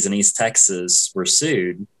 7 cities in East Texas were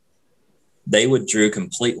sued, they withdrew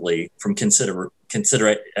completely from consideration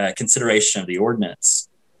of the ordinance.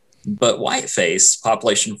 But Whiteface,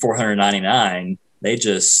 population 499,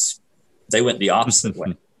 they went the opposite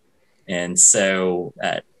way. And so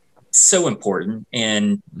important.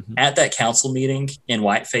 And at that council meeting in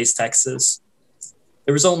Whiteface, Texas,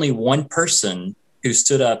 there was only one person who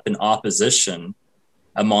stood up in opposition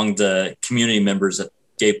among the community members that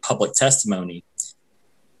gave public testimony.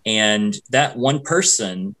 And that one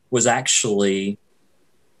person was actually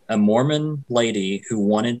a Mormon lady who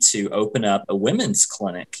wanted to open up a women's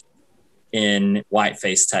clinic in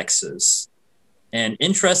Whiteface, Texas. And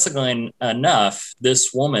interestingly enough,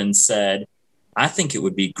 this woman said, I think it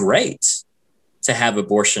would be great to have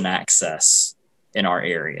abortion access in our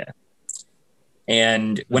area.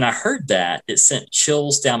 And when I heard that, it sent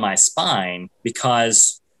chills down my spine,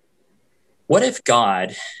 because what if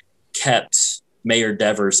God kept Mayor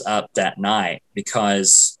Devers up that night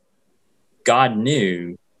because God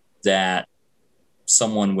knew that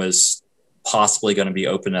someone was possibly going to be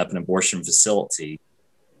opening up an abortion facility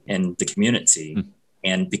in the community.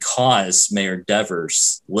 And because Mayor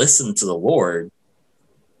Devers listened to the Lord,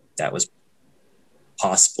 that was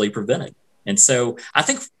possibly prevented. And so I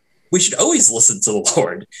think we should always listen to the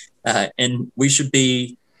Lord, and we should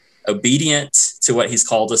be obedient to what he's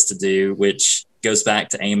called us to do, which goes back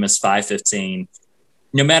to Amos 5:15.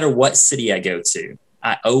 No matter what city I go to,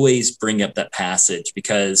 I always bring up that passage,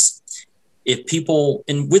 because if people,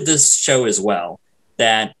 and with this show as well,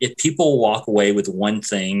 that if people walk away with one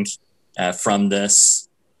thing from this,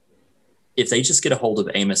 if they just get a hold of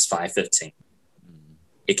Amos 5:15,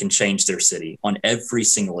 it can change their city on every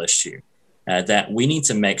single issue. That we need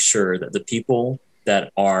to make sure that the people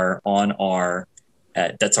that are on our,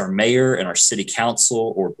 that's our mayor and our city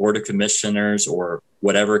council or board of commissioners or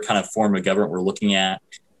whatever kind of form of government we're looking at,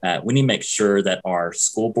 we need to make sure that our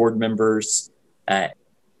school board members,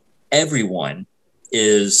 everyone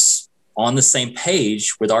is on the same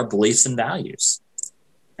page with our beliefs and values.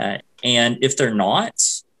 And if they're not,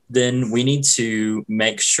 then we need to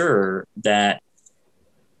make sure that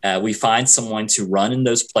we find someone to run in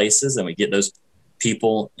those places, and we get those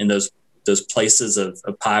people in those places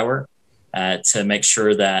of power to make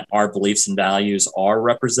sure that our beliefs and values are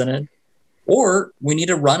represented. Or we need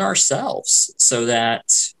to run ourselves so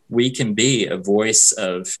that we can be a voice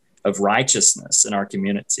of righteousness in our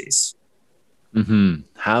communities.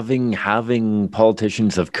 Having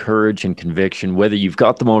politicians of courage and conviction, whether you've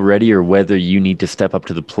got them already or whether you need to step up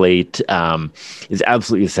to the plate, is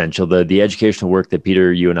absolutely essential. The educational work that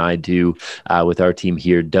Peter, you and I do with our team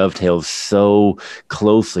here dovetails so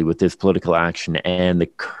closely with this political action, and the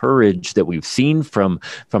courage that we've seen from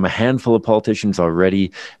a handful of politicians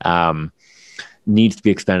already needs to be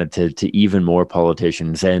expanded to even more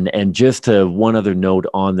politicians. And just one other note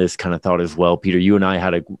on this kind of thought as well, Peter, you and I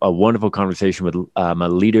had a wonderful conversation with a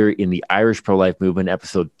leader in the Irish pro-life movement,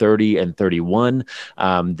 episode 30 and 31,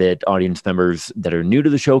 that audience members that are new to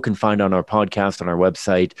the show can find on our podcast, on our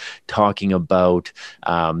website, talking about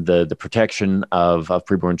the protection of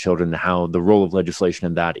preborn children and how the role of legislation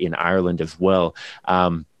in that in Ireland as well.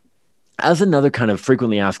 As another kind of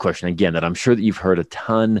frequently asked question, again, that I'm sure that you've heard a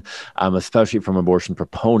ton, especially from abortion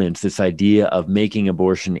proponents, this idea of making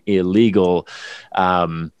abortion illegal.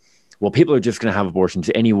 Well, people are just going to have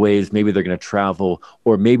abortions anyways. Maybe they're going to travel,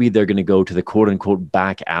 or maybe they're going to go to the quote unquote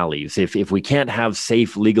back alleys. If we can't have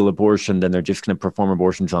safe, legal abortion, then they're just going to perform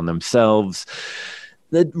abortions on themselves.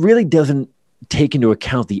 That really doesn't take into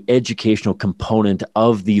account the educational component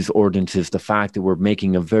of these ordinances, the fact that we're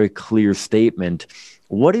making a very clear statement.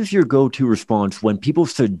 What is your go-to response when people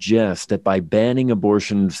suggest that by banning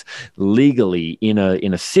abortions legally in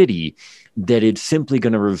a city, that it's simply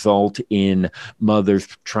going to result in mothers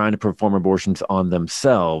trying to perform abortions on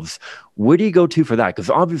themselves? Where do you go to for that? Because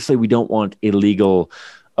obviously we don't want illegal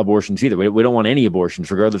abortions either. We don't want any abortions,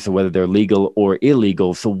 regardless of whether they're legal or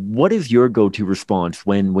illegal. So what is your go-to response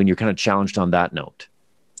when you're kind of challenged on that note?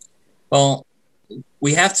 Well,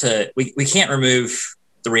 we can't remove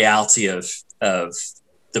the reality of the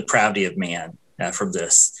depravity of man from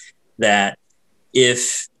this, that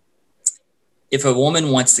if a woman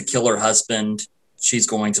wants to kill her husband, she's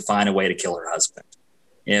going to find a way to kill her husband.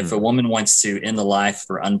 If a woman wants to end the life of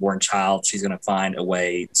her unborn child, she's going to find a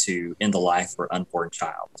way to end the life of her unborn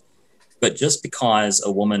child. But just because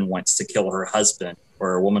a woman wants to kill her husband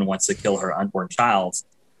or a woman wants to kill her unborn child,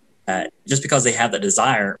 just because they have that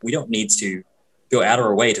desire, we don't need to go out of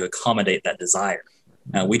our way to accommodate that desire.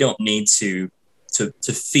 We don't need to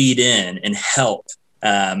feed in and help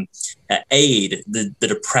aid the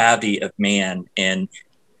depravity of man. And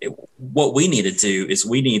what we need to do is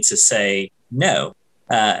we need to say, no,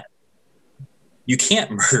 you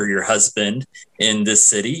can't murder your husband in this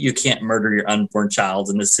city. You can't murder your unborn child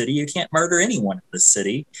in this city. You can't murder anyone in this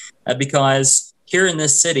city, because here in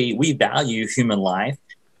this city, we value human life,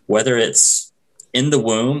 whether it's in the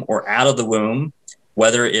womb or out of the womb,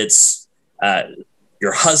 whether it's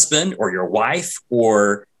your husband or your wife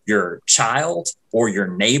or your child or your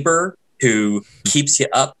neighbor who keeps you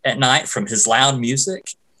up at night from his loud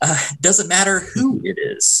music. Doesn't matter who it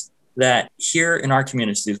is. That here in our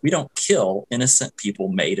communities, we don't kill innocent people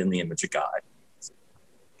made in the image of God.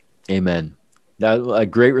 Amen. That a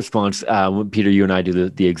great response. Peter, you and I do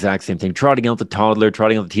the exact same thing. Trotting out the toddler,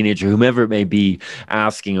 trotting out the teenager, whomever it may be,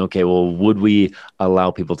 asking, okay, well, would we allow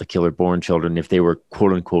people to kill their born children if they were,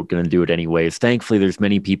 quote unquote, going to do it anyways? Thankfully, there's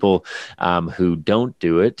many people who don't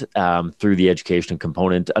do it through the education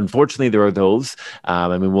component. Unfortunately, there are those.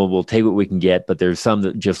 We'll take what we can get, but there's some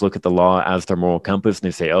that just look at the law as their moral compass and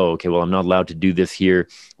they say, oh, okay, well, I'm not allowed to do this here.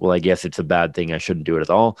 Well, I guess it's a bad thing. I shouldn't do it at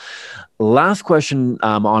all. Last question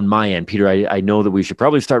on my end, Peter. I know that we should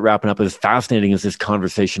probably start wrapping up, as fascinating as this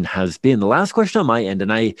conversation has been. The last question on my end,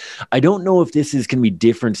 and I don't know if this is going to be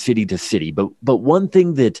different city to city, but one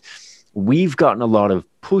thing that we've gotten a lot of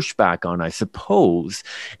pushback on, I suppose,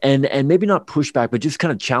 and maybe not pushback, but just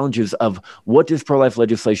kind of challenges of what does pro-life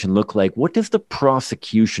legislation look like? What does the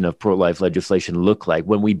prosecution of pro-life legislation look like?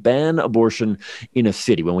 When we ban abortion in a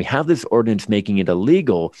city, when we have this ordinance making it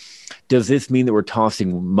illegal, does this mean that we're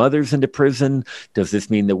tossing mothers into prison? Does this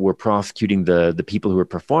mean that we're prosecuting the people who are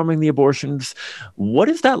performing the abortions? What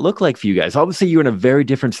does that look like for you guys? Obviously, you're in a very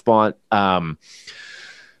different spot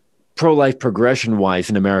pro-life progression-wise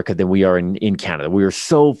in America than we are in Canada. We are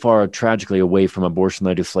so far tragically away from abortion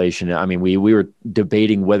legislation. I mean, we were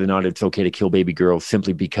debating whether or not it's okay to kill baby girls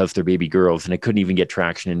simply because they're baby girls, and it couldn't even get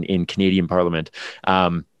traction in Canadian Parliament.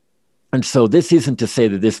 And so this isn't to say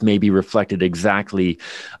that this may be reflected exactly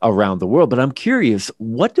around the world, but I'm curious,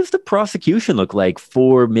 what does the prosecution look like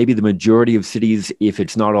for maybe the majority of cities, if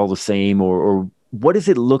it's not all the same, or what does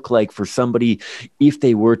it look like for somebody if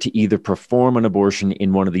they were to either perform an abortion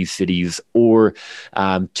in one of these cities or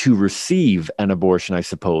to receive an abortion, I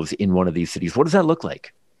suppose, in one of these cities? What does that look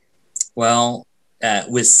like? Well,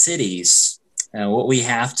 with cities, what we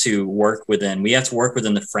have to work within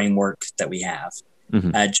the framework that we have.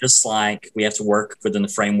 Mm-hmm. Just like we have to work within the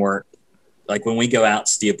framework, like when we go out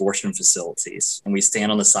to the abortion facilities and we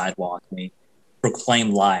stand on the sidewalk and we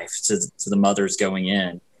proclaim life to the mothers going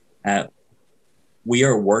in, we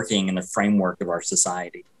are working in the framework of our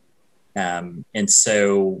society. And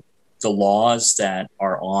so the laws that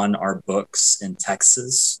are on our books in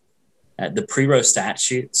Texas, the pre-Roe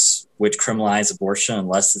statutes, which criminalize abortion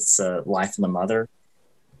unless it's a life of the mother,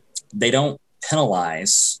 they don't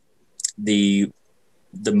penalize the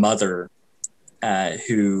mother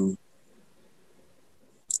who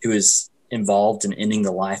is involved in ending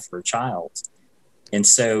the life of her child. And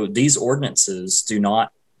so these ordinances do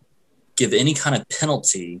not give any kind of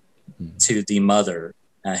penalty to the mother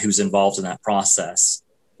who's involved in that process.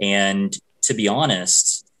 And to be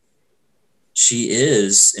honest, she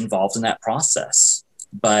is involved in that process.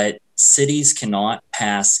 But cities cannot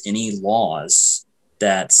pass any laws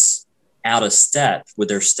that's out of step with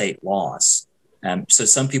their state laws. So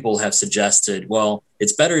some people have suggested, well,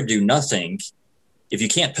 it's better to do nothing. If you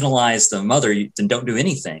can't penalize the mother, then don't do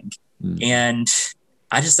anything. And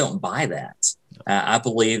I just don't buy that. I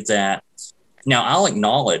believe that, now I'll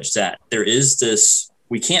acknowledge that there is this,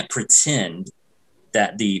 we can't pretend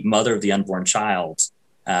that the mother of the unborn child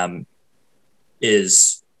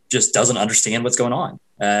is just doesn't understand what's going on.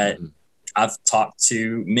 I've talked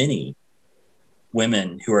to many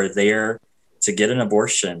women who are there to get an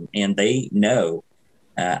abortion, and they know,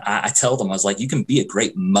 I tell them, I was like, you can be a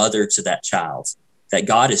great mother to that child, that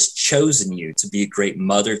God has chosen you to be a great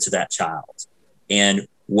mother to that child. And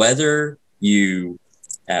whether you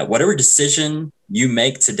Whatever decision you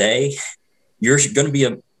make today, you're going to be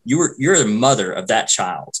you're the mother of that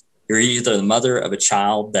child. You're either the mother of a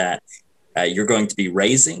child that you're going to be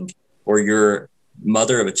raising, or you're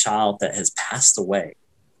mother of a child that has passed away.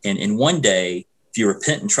 And in one day, if you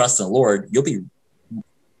repent and trust in the Lord, you'll be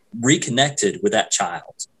reconnected with that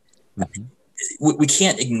child. Mm-hmm. We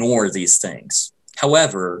can't ignore these things.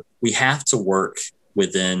 However, we have to work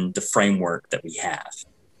within the framework that we have.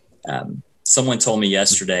 Someone told me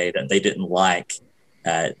yesterday that they didn't like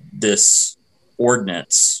this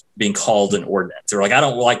ordinance being called an ordinance. They're like, I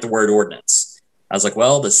don't like the word ordinance. I was like,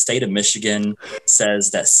 well, the state of Michigan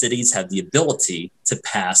says that cities have the ability to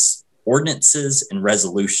pass ordinances and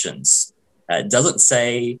resolutions. It doesn't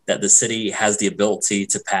say that the city has the ability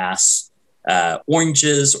to pass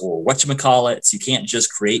oranges or whatchamacallits. You can't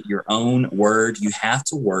just create your own word. You have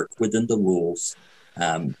to work within the rules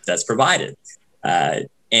that's provided.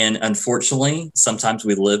 And unfortunately, sometimes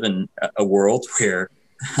we live in a world where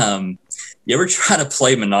you ever try to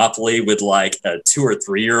play Monopoly with like a 2 or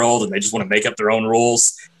 3 year old and they just want to make up their own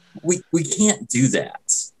rules? We can't do that.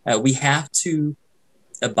 We have to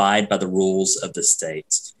abide by the rules of the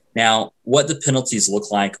state. Now, what the penalties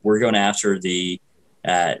look like, we're going after the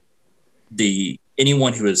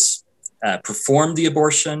anyone who has performed the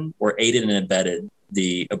abortion or aided and abetted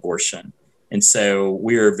the abortion. And so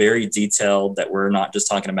we are very detailed that we're not just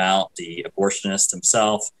talking about the abortionist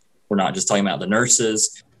himself. We're not just talking about the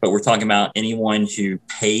nurses, but we're talking about anyone who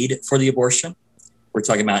paid for the abortion. We're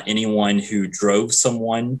talking about anyone who drove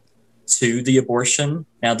someone to the abortion.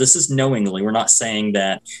 Now, this is knowingly. We're not saying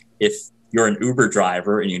that if you're an Uber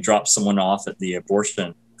driver and you drop someone off at the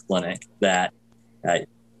abortion clinic that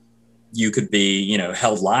you could be,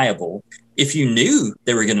 held liable. If you knew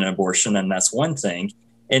they were getting an abortion, then that's one thing.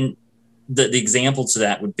 And the example to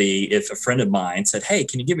that would be if a friend of mine said, hey,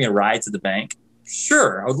 can you give me a ride to the bank?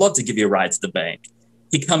 Sure, I would love to give you a ride to the bank.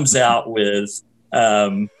 He comes out with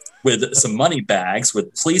some money bags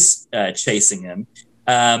with police chasing him.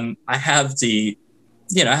 I have I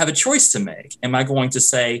have a choice to make. Am I going to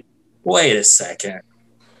say, wait a second,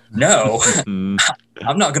 no,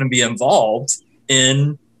 I'm not going to be involved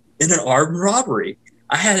in an armed robbery.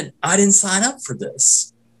 I didn't sign up for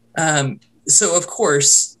this. So of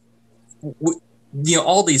course,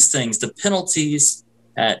 all these things, the penalties,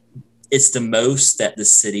 it's the most that the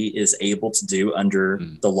city is able to do under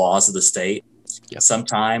the laws of the state. Yep.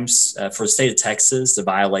 Sometimes for the state of Texas, the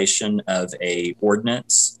violation of a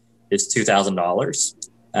ordinance is $2,000.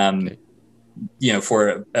 Okay.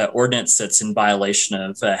 For an ordinance that's in violation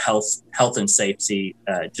of health and safety,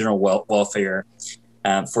 general welfare.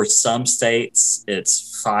 For some states,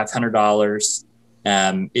 it's $500.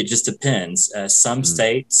 It just depends. Some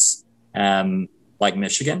states, like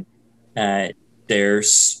Michigan,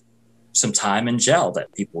 there's some time in jail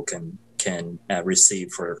that people can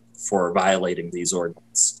receive for violating these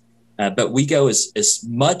ordinances. But we go as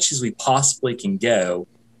much as we possibly can go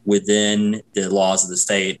within the laws of the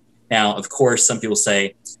state. Now, of course, some people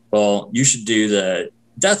say, well, you should do the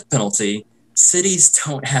death penalty. Cities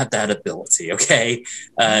don't have that ability, okay?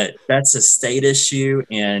 That's a state issue,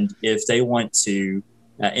 and if they want to,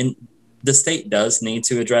 and the state does need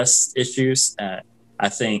to address issues. I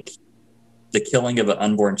think the killing of an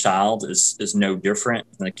unborn child is no different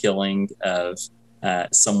than the killing of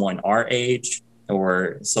someone our age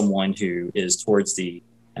or someone who is towards the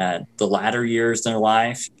latter years in their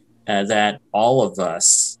life. That all of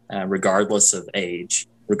us, regardless of age,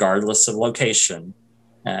 regardless of location,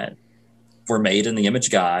 we're made in the image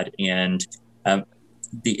of God, and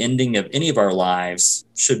the ending of any of our lives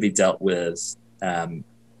should be dealt with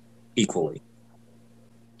equally.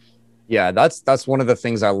 Yeah, that's one of the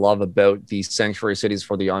things I love about these sanctuary cities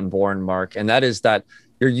for the unborn, Mark, and that is that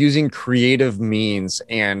you're using creative means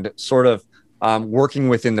and sort of working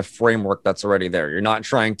within the framework that's already there. You're not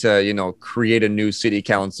trying to, create a new city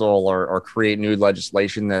council or create new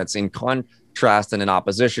legislation that's in contrast and in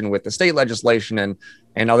opposition with the state legislation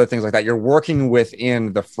and other things like that. You're working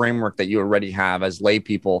within the framework that you already have as lay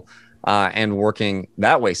people and working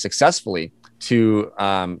that way successfully to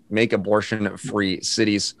make abortion-free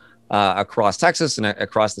cities across Texas and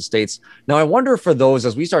across the states. Now, I wonder for those,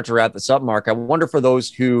 as we start to wrap this up, Mark, I wonder for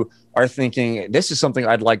those who are thinking, this is something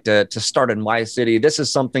I'd like to start in my city. This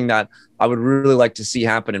is something that I would really like to see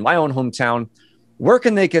happen in my own hometown. Where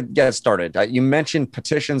can they get started? You mentioned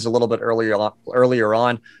petitions a little bit earlier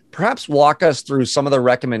on. Perhaps walk us through some of the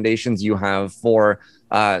recommendations you have for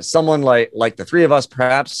someone like the three of us.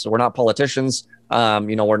 Perhaps we're not politicians.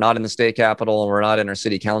 We're not in the state capitol and we're not in our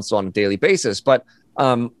city council on a daily basis. But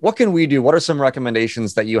what can we do? What are some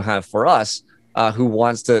recommendations that you have for us who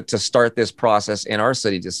wants to start this process in our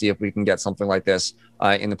city to see if we can get something like this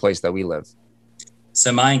in the place that we live.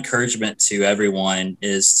 So my encouragement to everyone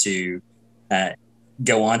is to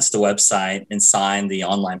go onto the website and sign the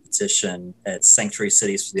online petition at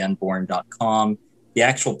sanctuarycitiesfortheunborn.com. The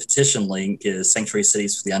actual petition link is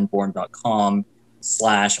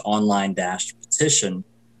sanctuarycitiesfortheunborn.com/online-petition.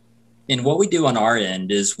 And what we do on our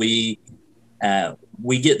end is we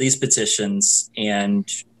get these petitions and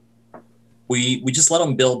we just let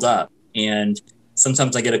them build up. And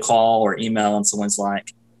sometimes I get a call or email and someone's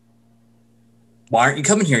like, "Why aren't you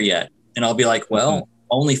coming here yet?" And I'll be like, "Well,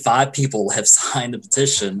 only 5 people have signed the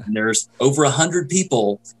petition, and there's over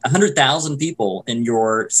 100,000 people in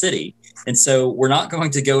your city. And so we're not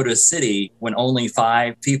going to go to a city when only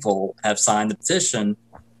 5 people have signed the petition."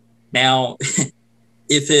 Now,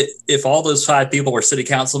 if all those 5 people were city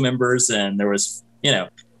council members and there was,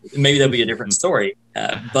 maybe that'd be a different story.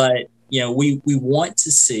 But, we want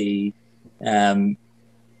to see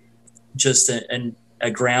just a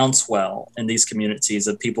groundswell in these communities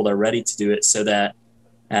of people that are ready to do it, so that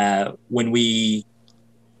when we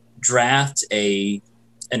draft an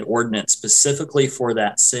ordinance specifically for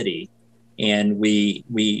that city, and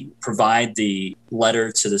we provide the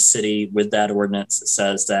letter to the city with that ordinance that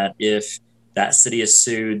says that if that city is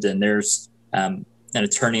sued, then there's an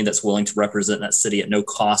attorney that's willing to represent that city at no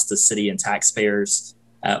cost to city and taxpayers.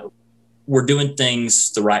 We're doing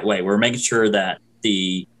things the right way. We're making sure that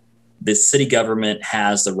the city government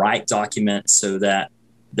has the right documents so that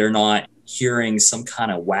they're not hearing some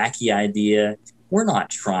kind of wacky idea. We're not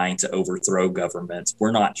trying to overthrow government.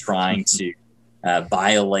 We're not trying to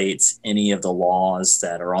violate any of the laws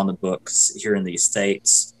that are on the books here in these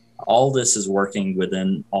states. All this is working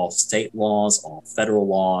within all state laws, all federal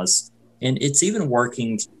laws, and it's even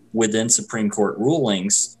working within Supreme Court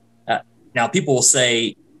rulings. Now, people will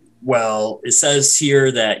say, well, it says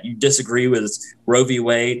here that you disagree with Roe v.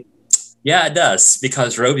 Wade. Yeah, it does,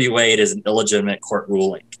 because Roe v. Wade is an illegitimate court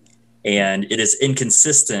ruling, and it is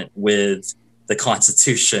inconsistent with the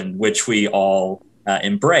Constitution, which we all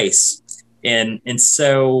embrace. And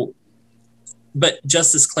so, but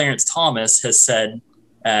Justice Clarence Thomas has said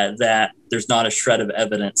that there's not a shred of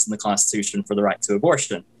evidence in the Constitution for the right to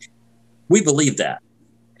abortion. We believe that.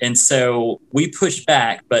 And so we push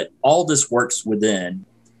back, but all this works within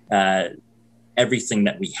everything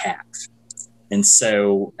that we have. And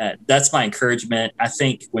so that's my encouragement. I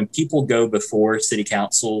think when people go before city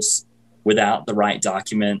councils without the right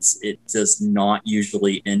documents, it does not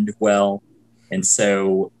usually end well. And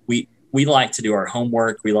so we like to do our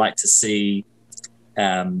homework. We like to see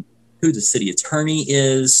who the city attorney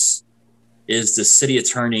is. Is the city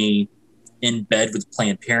attorney in bed with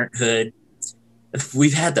Planned Parenthood?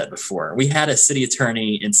 We've had that before. We had a city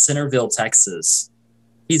attorney in Centerville, Texas.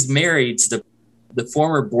 He's married to the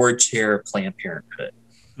former board chair of Planned Parenthood.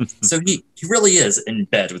 So he really is in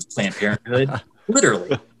bed with Planned Parenthood,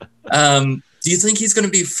 literally. Do you think he's going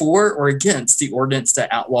to be for or against the ordinance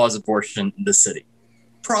that outlaws abortion in the city?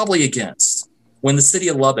 Probably against. When the city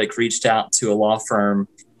of Lubbock reached out to a law firm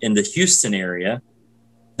in the Houston area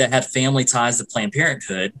that had family ties to Planned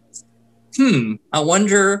Parenthood, I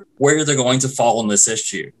wonder where they're going to fall on this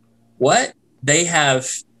issue. What? They're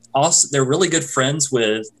really good friends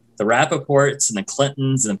with the Rappaports and the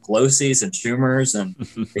Clintons and Pelosi's and Schumer's, and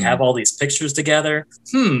they have all these pictures together.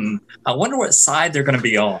 I wonder what side they're going to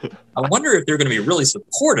be on. I wonder if they're going to be really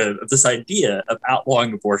supportive of this idea of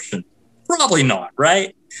outlawing abortion. Probably not,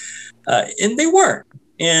 right? And they weren't.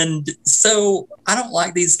 And so I don't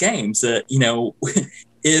like these games that,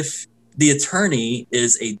 if the attorney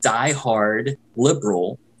is a diehard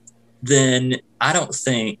liberal, then I don't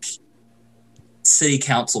think city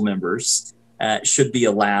council members should be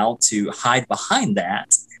allowed to hide behind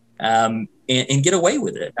that and get away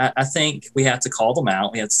with it. I think we have to call them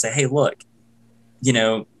out. We have to say, hey, look,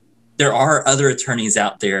 there are other attorneys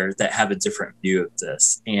out there that have a different view of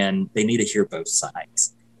this, and they need to hear both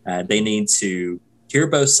sides. They need to hear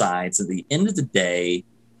both sides. At the end of the day,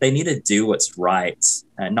 they need to do what's right,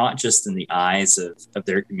 not just in the eyes of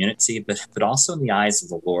their community, but also in the eyes of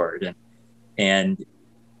the Lord. And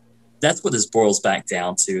that's what this boils back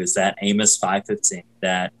down to, is that Amos 5:15,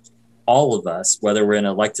 that all of us, whether we're in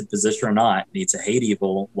an elected position or not, need to hate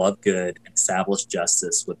evil, love good, and establish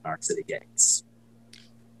justice within our city gates.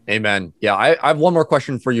 Amen. Yeah, I have one more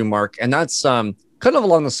question for you, Mark, and that's kind of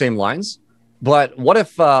along the same lines. But what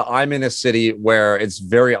if I'm in a city where it's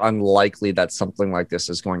very unlikely that something like this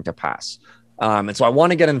is going to pass? And so I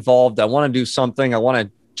want to get involved. I want to do something. I want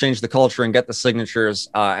to change the culture and get the signatures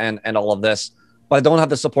and all of this. But I don't have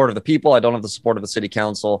the support of the people. I don't have the support of the city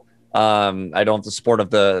council. I don't have the support of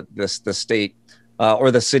the state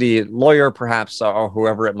or the city lawyer, perhaps, or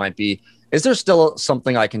whoever it might be. Is there still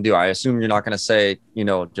something I can do? I assume you're not going to say,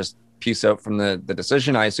 just peace out from the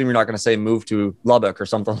decision. I assume you're not going to say move to Lubbock or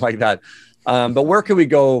something like that. But where can we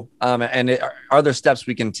go? And are there steps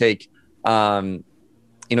we can take, even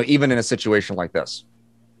in a situation like this?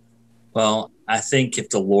 Well, I think if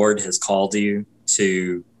the Lord has called you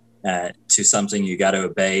to something, you got to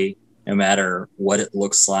obey, no matter what it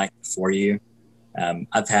looks like for you.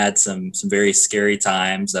 I've had some very scary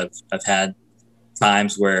times. I've had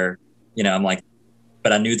times where, I'm like,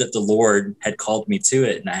 but I knew that the Lord had called me to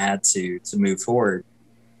it, and I had to move forward.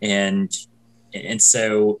 And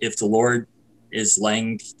so if the Lord is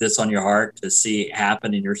laying this on your heart to see it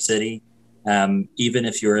happen in your city, even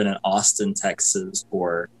if you're in an Austin, Texas,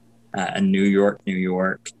 or a New York,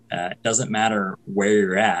 it doesn't matter where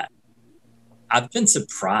you're at. I've been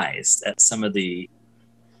surprised at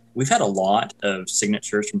we've had a lot of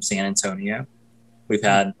signatures from San Antonio. We've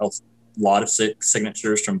had a lot of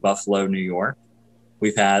signatures from Buffalo, New York.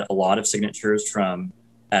 We've had a lot of signatures from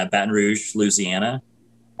Baton Rouge, Louisiana,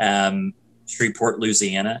 Shreveport,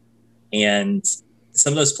 Louisiana. And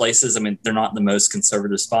some of those places, they're not the most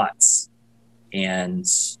conservative spots. And,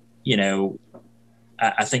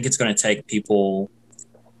 I think it's going to take people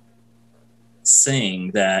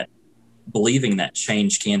believing that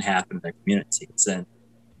change can happen in their communities. And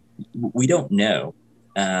we don't know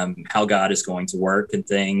how God is going to work and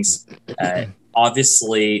things.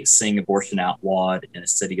 Obviously, seeing abortion outlawed in a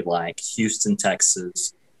city like Houston,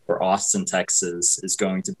 Texas, or Austin, Texas, is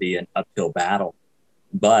going to be an uphill battle.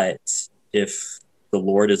 But if the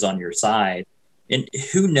Lord is on your side, and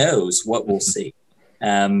who knows what we'll see.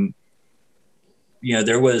 There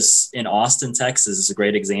was in Austin, Texas, is a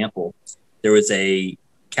great example. There was a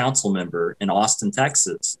council member in Austin,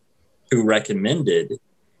 Texas, who recommended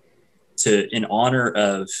in honor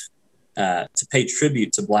of to pay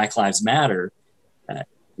tribute to Black Lives Matter.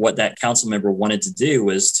 What that council member wanted to do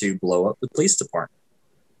was to blow up the police department.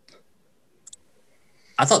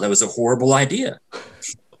 I thought that was a horrible idea.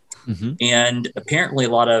 Mm-hmm. And apparently a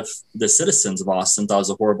lot of the citizens of Austin thought it was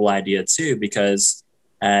a horrible idea too, because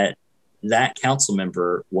that council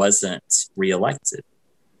member wasn't reelected.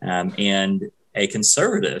 And a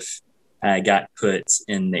conservative got put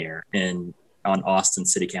in there on Austin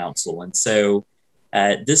City Council. And so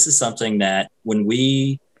this is something that when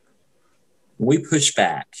we push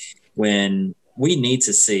back, when we need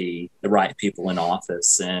to see the right people in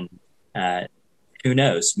office, and who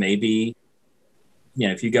knows, maybe,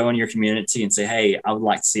 if you go in your community and say, hey, I would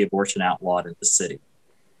like to see abortion outlawed in the city.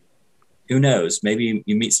 Who knows? Maybe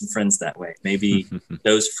you meet some friends that way. Maybe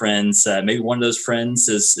those friends, maybe one of those friends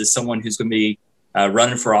is someone who's going to be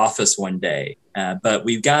running for office one day. But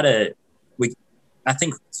I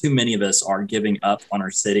think too many of us are giving up on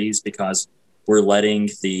our cities because we're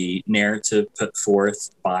letting the narrative put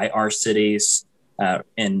forth by our cities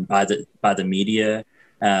and by the media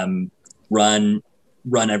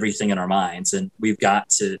run everything in our minds. And we've got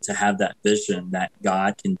to have that vision that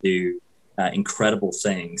God can do incredible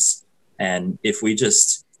things. And if we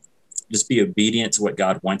just be obedient to what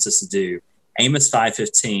God wants us to do, Amos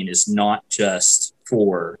 5:15 is not just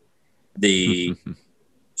for the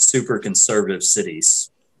super conservative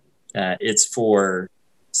cities. It's for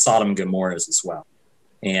Sodom and Gomorrahs as well.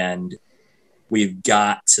 And we've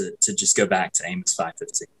got to just go back to Amos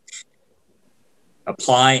 5:15.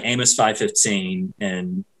 Apply Amos 5:15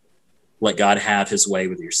 and let God have his way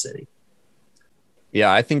with your city.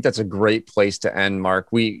 Yeah, I think that's a great place to end,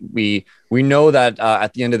 Mark. We know that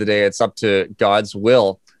at the end of the day, it's up to God's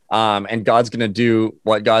will, and God's going to do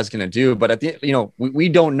what God's going to do. But we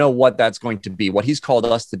don't know what that's going to be. What He's called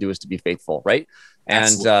us to do is to be faithful, right?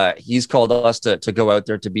 And He's called us to go out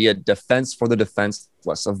there to be a defense for the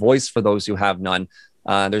defenseless, a voice for those who have none.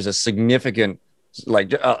 There's a significant,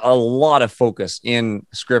 a lot of focus in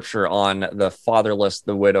Scripture on the fatherless,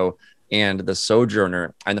 the widow, and the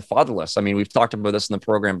sojourner and the fatherless. We've talked about this in the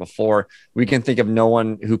program before. We can think of no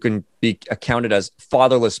one who can be accounted as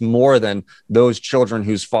fatherless more than those children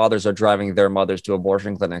whose fathers are driving their mothers to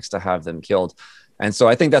abortion clinics to have them killed. And so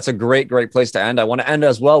I think that's a great place to end. I want to end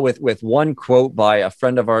as well with one quote by a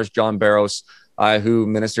friend of ours, John Barros, who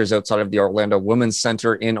ministers outside of the Orlando Women's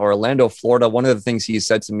Center in Orlando, Florida. One of the things he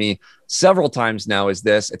said to me several times now is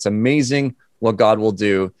this: it's amazing what God will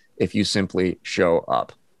do if you simply show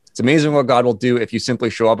up. It's amazing what God will do if you simply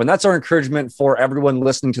show up. And that's our encouragement for everyone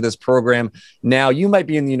listening to this program. Now, you might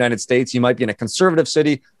be in the United States. You might be in a conservative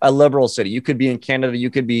city, a liberal city. You could be in Canada. You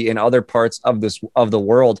could be in other parts of the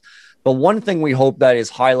world. But one thing we hope that is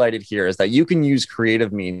highlighted here is that you can use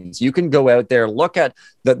creative means. You can go out there, look at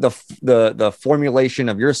the formulation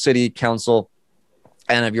of your city council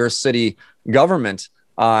and of your city government,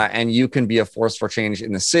 and you can be a force for change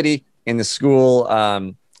in the city, in the school,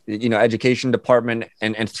 education department,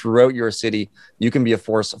 and throughout your city. You can be a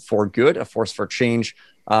force for good, a force for change,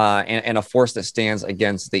 and a force that stands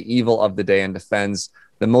against the evil of the day and defends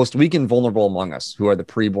the most weak and vulnerable among us, who are the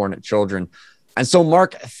preborn children. And so,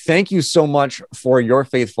 Mark, thank you so much for your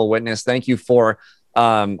faithful witness. Thank you for,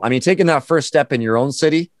 taking that first step in your own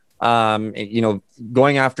city,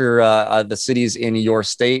 going after the cities in your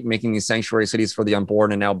state, making these sanctuary cities for the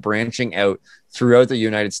unborn, and now branching out throughout the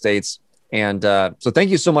United States. And so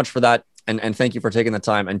thank you so much for that. And thank you for taking the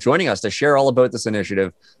time and joining us to share all about this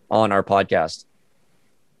initiative on our podcast.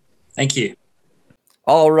 Thank you.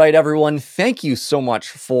 All right, everyone. Thank you so much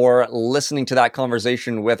for listening to that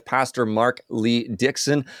conversation with Pastor Mark Lee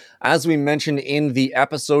Dickson. As we mentioned in the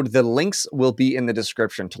episode, the links will be in the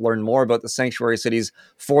description to learn more about the sanctuary cities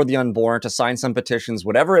for the unborn, to sign some petitions,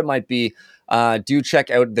 whatever it might be. Do check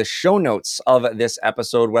out the show notes of this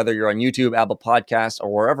episode, whether you're on YouTube, Apple Podcasts,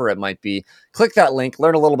 or wherever it might be. Click that link,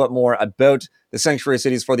 learn a little bit more about the sanctuary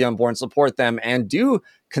cities for the unborn, support them, and do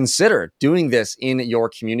consider doing this in your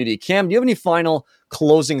community. Cam, do you have any final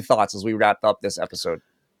closing thoughts as we wrap up this episode?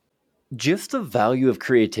 Just the value of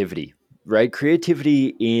creativity, right?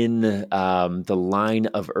 Creativity in the line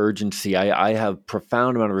of urgency. I have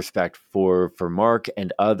profound amount of respect for Mark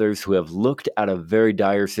and others who have looked at a very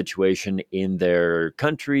dire situation in their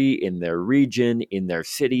country, in their region, in their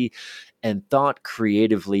city, and thought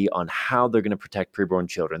creatively on how they're going to protect preborn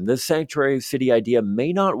children. The sanctuary city idea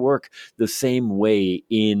may not work the same way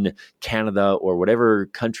in Canada or whatever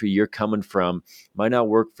country you're coming from. Might not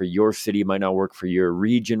work for your city, might not work for your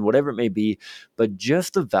region, whatever it may be, but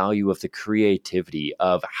just the value of the creativity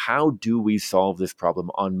of how do we solve this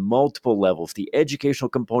problem on multiple levels. The educational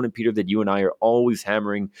component, Peter, that you and I are always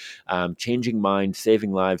hammering, changing minds,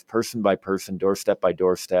 saving lives, person by person, doorstep by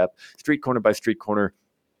doorstep, street corner by street corner,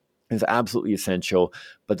 is absolutely essential,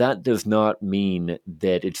 but that does not mean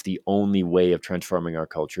that it's the only way of transforming our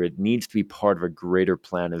culture. It needs to be part of a greater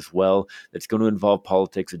plan as well. It's going to involve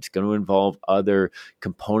politics. It's going to involve other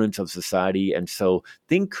components of society. And so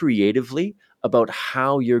think creatively about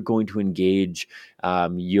how you're going to engage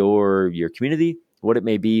your community, what it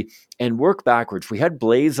may be, and work backwards. We had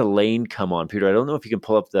Blaise Elaine come on. Peter, I don't know if you can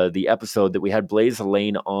pull up the episode that we had Blaise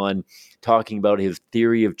Elaine on, talking about his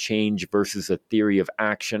theory of change versus a theory of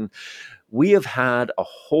action. We have had a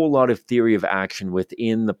whole lot of theory of action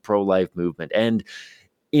within the pro-life movement, and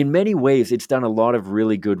in many ways, it's done a lot of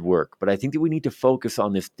really good work. But I think that we need to focus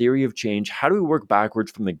on this theory of change. How do we work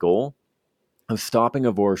backwards from the goal of stopping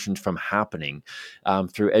abortions from happening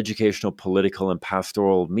through educational, political, and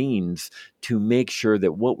pastoral means to make sure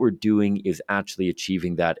that what we're doing is actually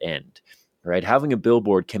achieving that end, right? Having a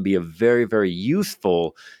billboard can be a very, very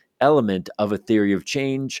useful element of a theory of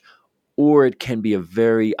change, or it can be a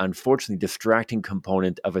very, unfortunately, distracting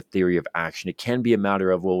component of a theory of action. It can be a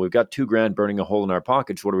matter of, well, we've got $2,000 burning a hole in our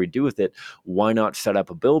pockets. What do we do with it? Why not set up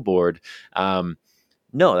a billboard?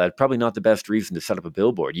 No, that's probably not the best reason to set up a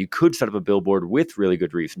billboard. You could set up a billboard with really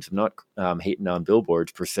good reasons. I'm not hating on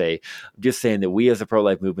billboards per se. I'm just saying that we as a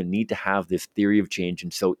pro-life movement need to have this theory of change.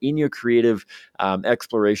 And so in your creative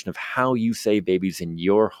exploration of how you save babies in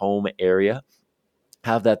your home area,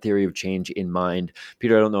 have that theory of change in mind.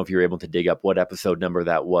 Peter, I don't know if you're able to dig up what episode number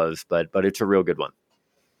that was, but it's a real good one.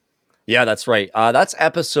 Yeah, that's right. That's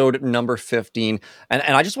episode number 15. And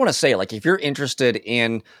I just want to say, like, if you're interested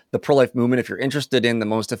in the pro-life movement, if you're interested in the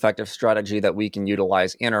most effective strategy that we can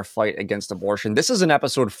utilize in our fight against abortion, this is an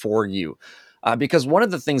episode for you. Because one of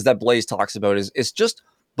the things that Blaise talks about is just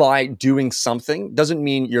by doing something doesn't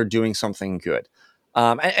mean you're doing something good.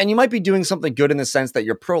 And you might be doing something good in the sense that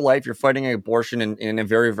you're pro-life, you're fighting abortion in a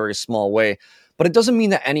very, very small way. But it doesn't mean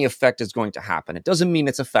that any effect is going to happen. It doesn't mean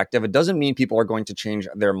it's effective. It doesn't mean people are going to change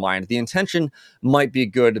their mind. The intention might be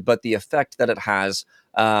good, but the effect that it has,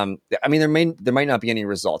 there might not be any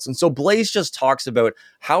results. And so Blaise just talks about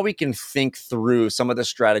how we can think through some of the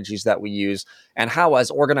strategies that we use and how, as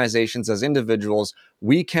organizations, as individuals,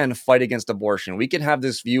 we can fight against abortion. We can have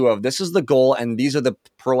this view of this is the goal and these are the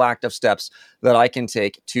proactive steps that I can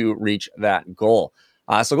take to reach that goal.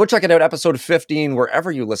 So go check it out, episode 15,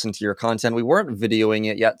 wherever you listen to your content. We weren't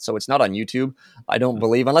videoing it yet, so it's not on YouTube, I don't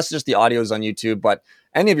believe, unless just the audio is on YouTube, but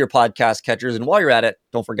any of your podcast catchers. And while you're at it,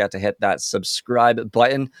 don't forget to hit that subscribe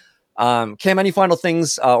button. Cam, any final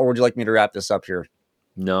things, or would you like me to wrap this up here?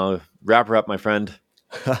 No, wrap her up, my friend.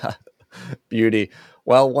 Beauty.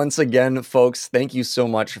 Well, once again, folks, thank you so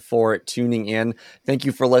much for tuning in. Thank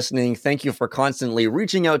you for listening. Thank you for constantly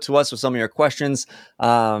reaching out to us with some of your questions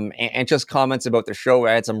and just comments about the show.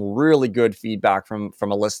 I had some really good feedback from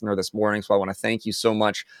a listener this morning, so I want to thank you so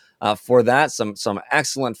much for that. Some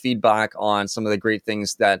excellent feedback on some of the great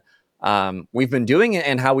things that we've been doing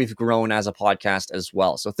and how we've grown as a podcast as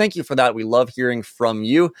well. So thank you for that. We love hearing from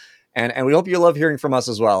you, and we hope you love hearing from us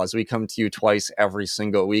as well as we come to you twice every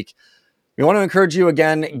single week. We want to encourage you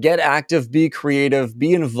again, get active, be creative,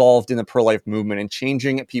 be involved in the pro-life movement and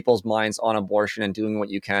changing people's minds on abortion and doing what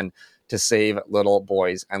you can to save little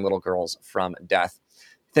boys and little girls from death.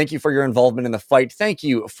 Thank you for your involvement in the fight. Thank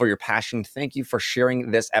you for your passion. Thank you for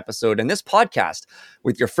sharing this episode and this podcast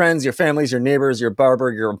with your friends, your families, your neighbors, your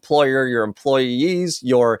barber, your employer, your employees,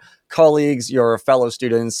 your colleagues, your fellow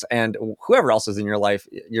students, and whoever else is in your life,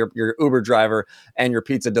 your Uber driver and your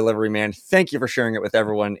pizza delivery man. Thank you for sharing it with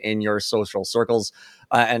everyone in your social circles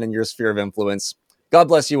and in your sphere of influence. God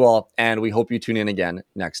bless you all, and we hope you tune in again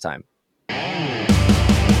next time.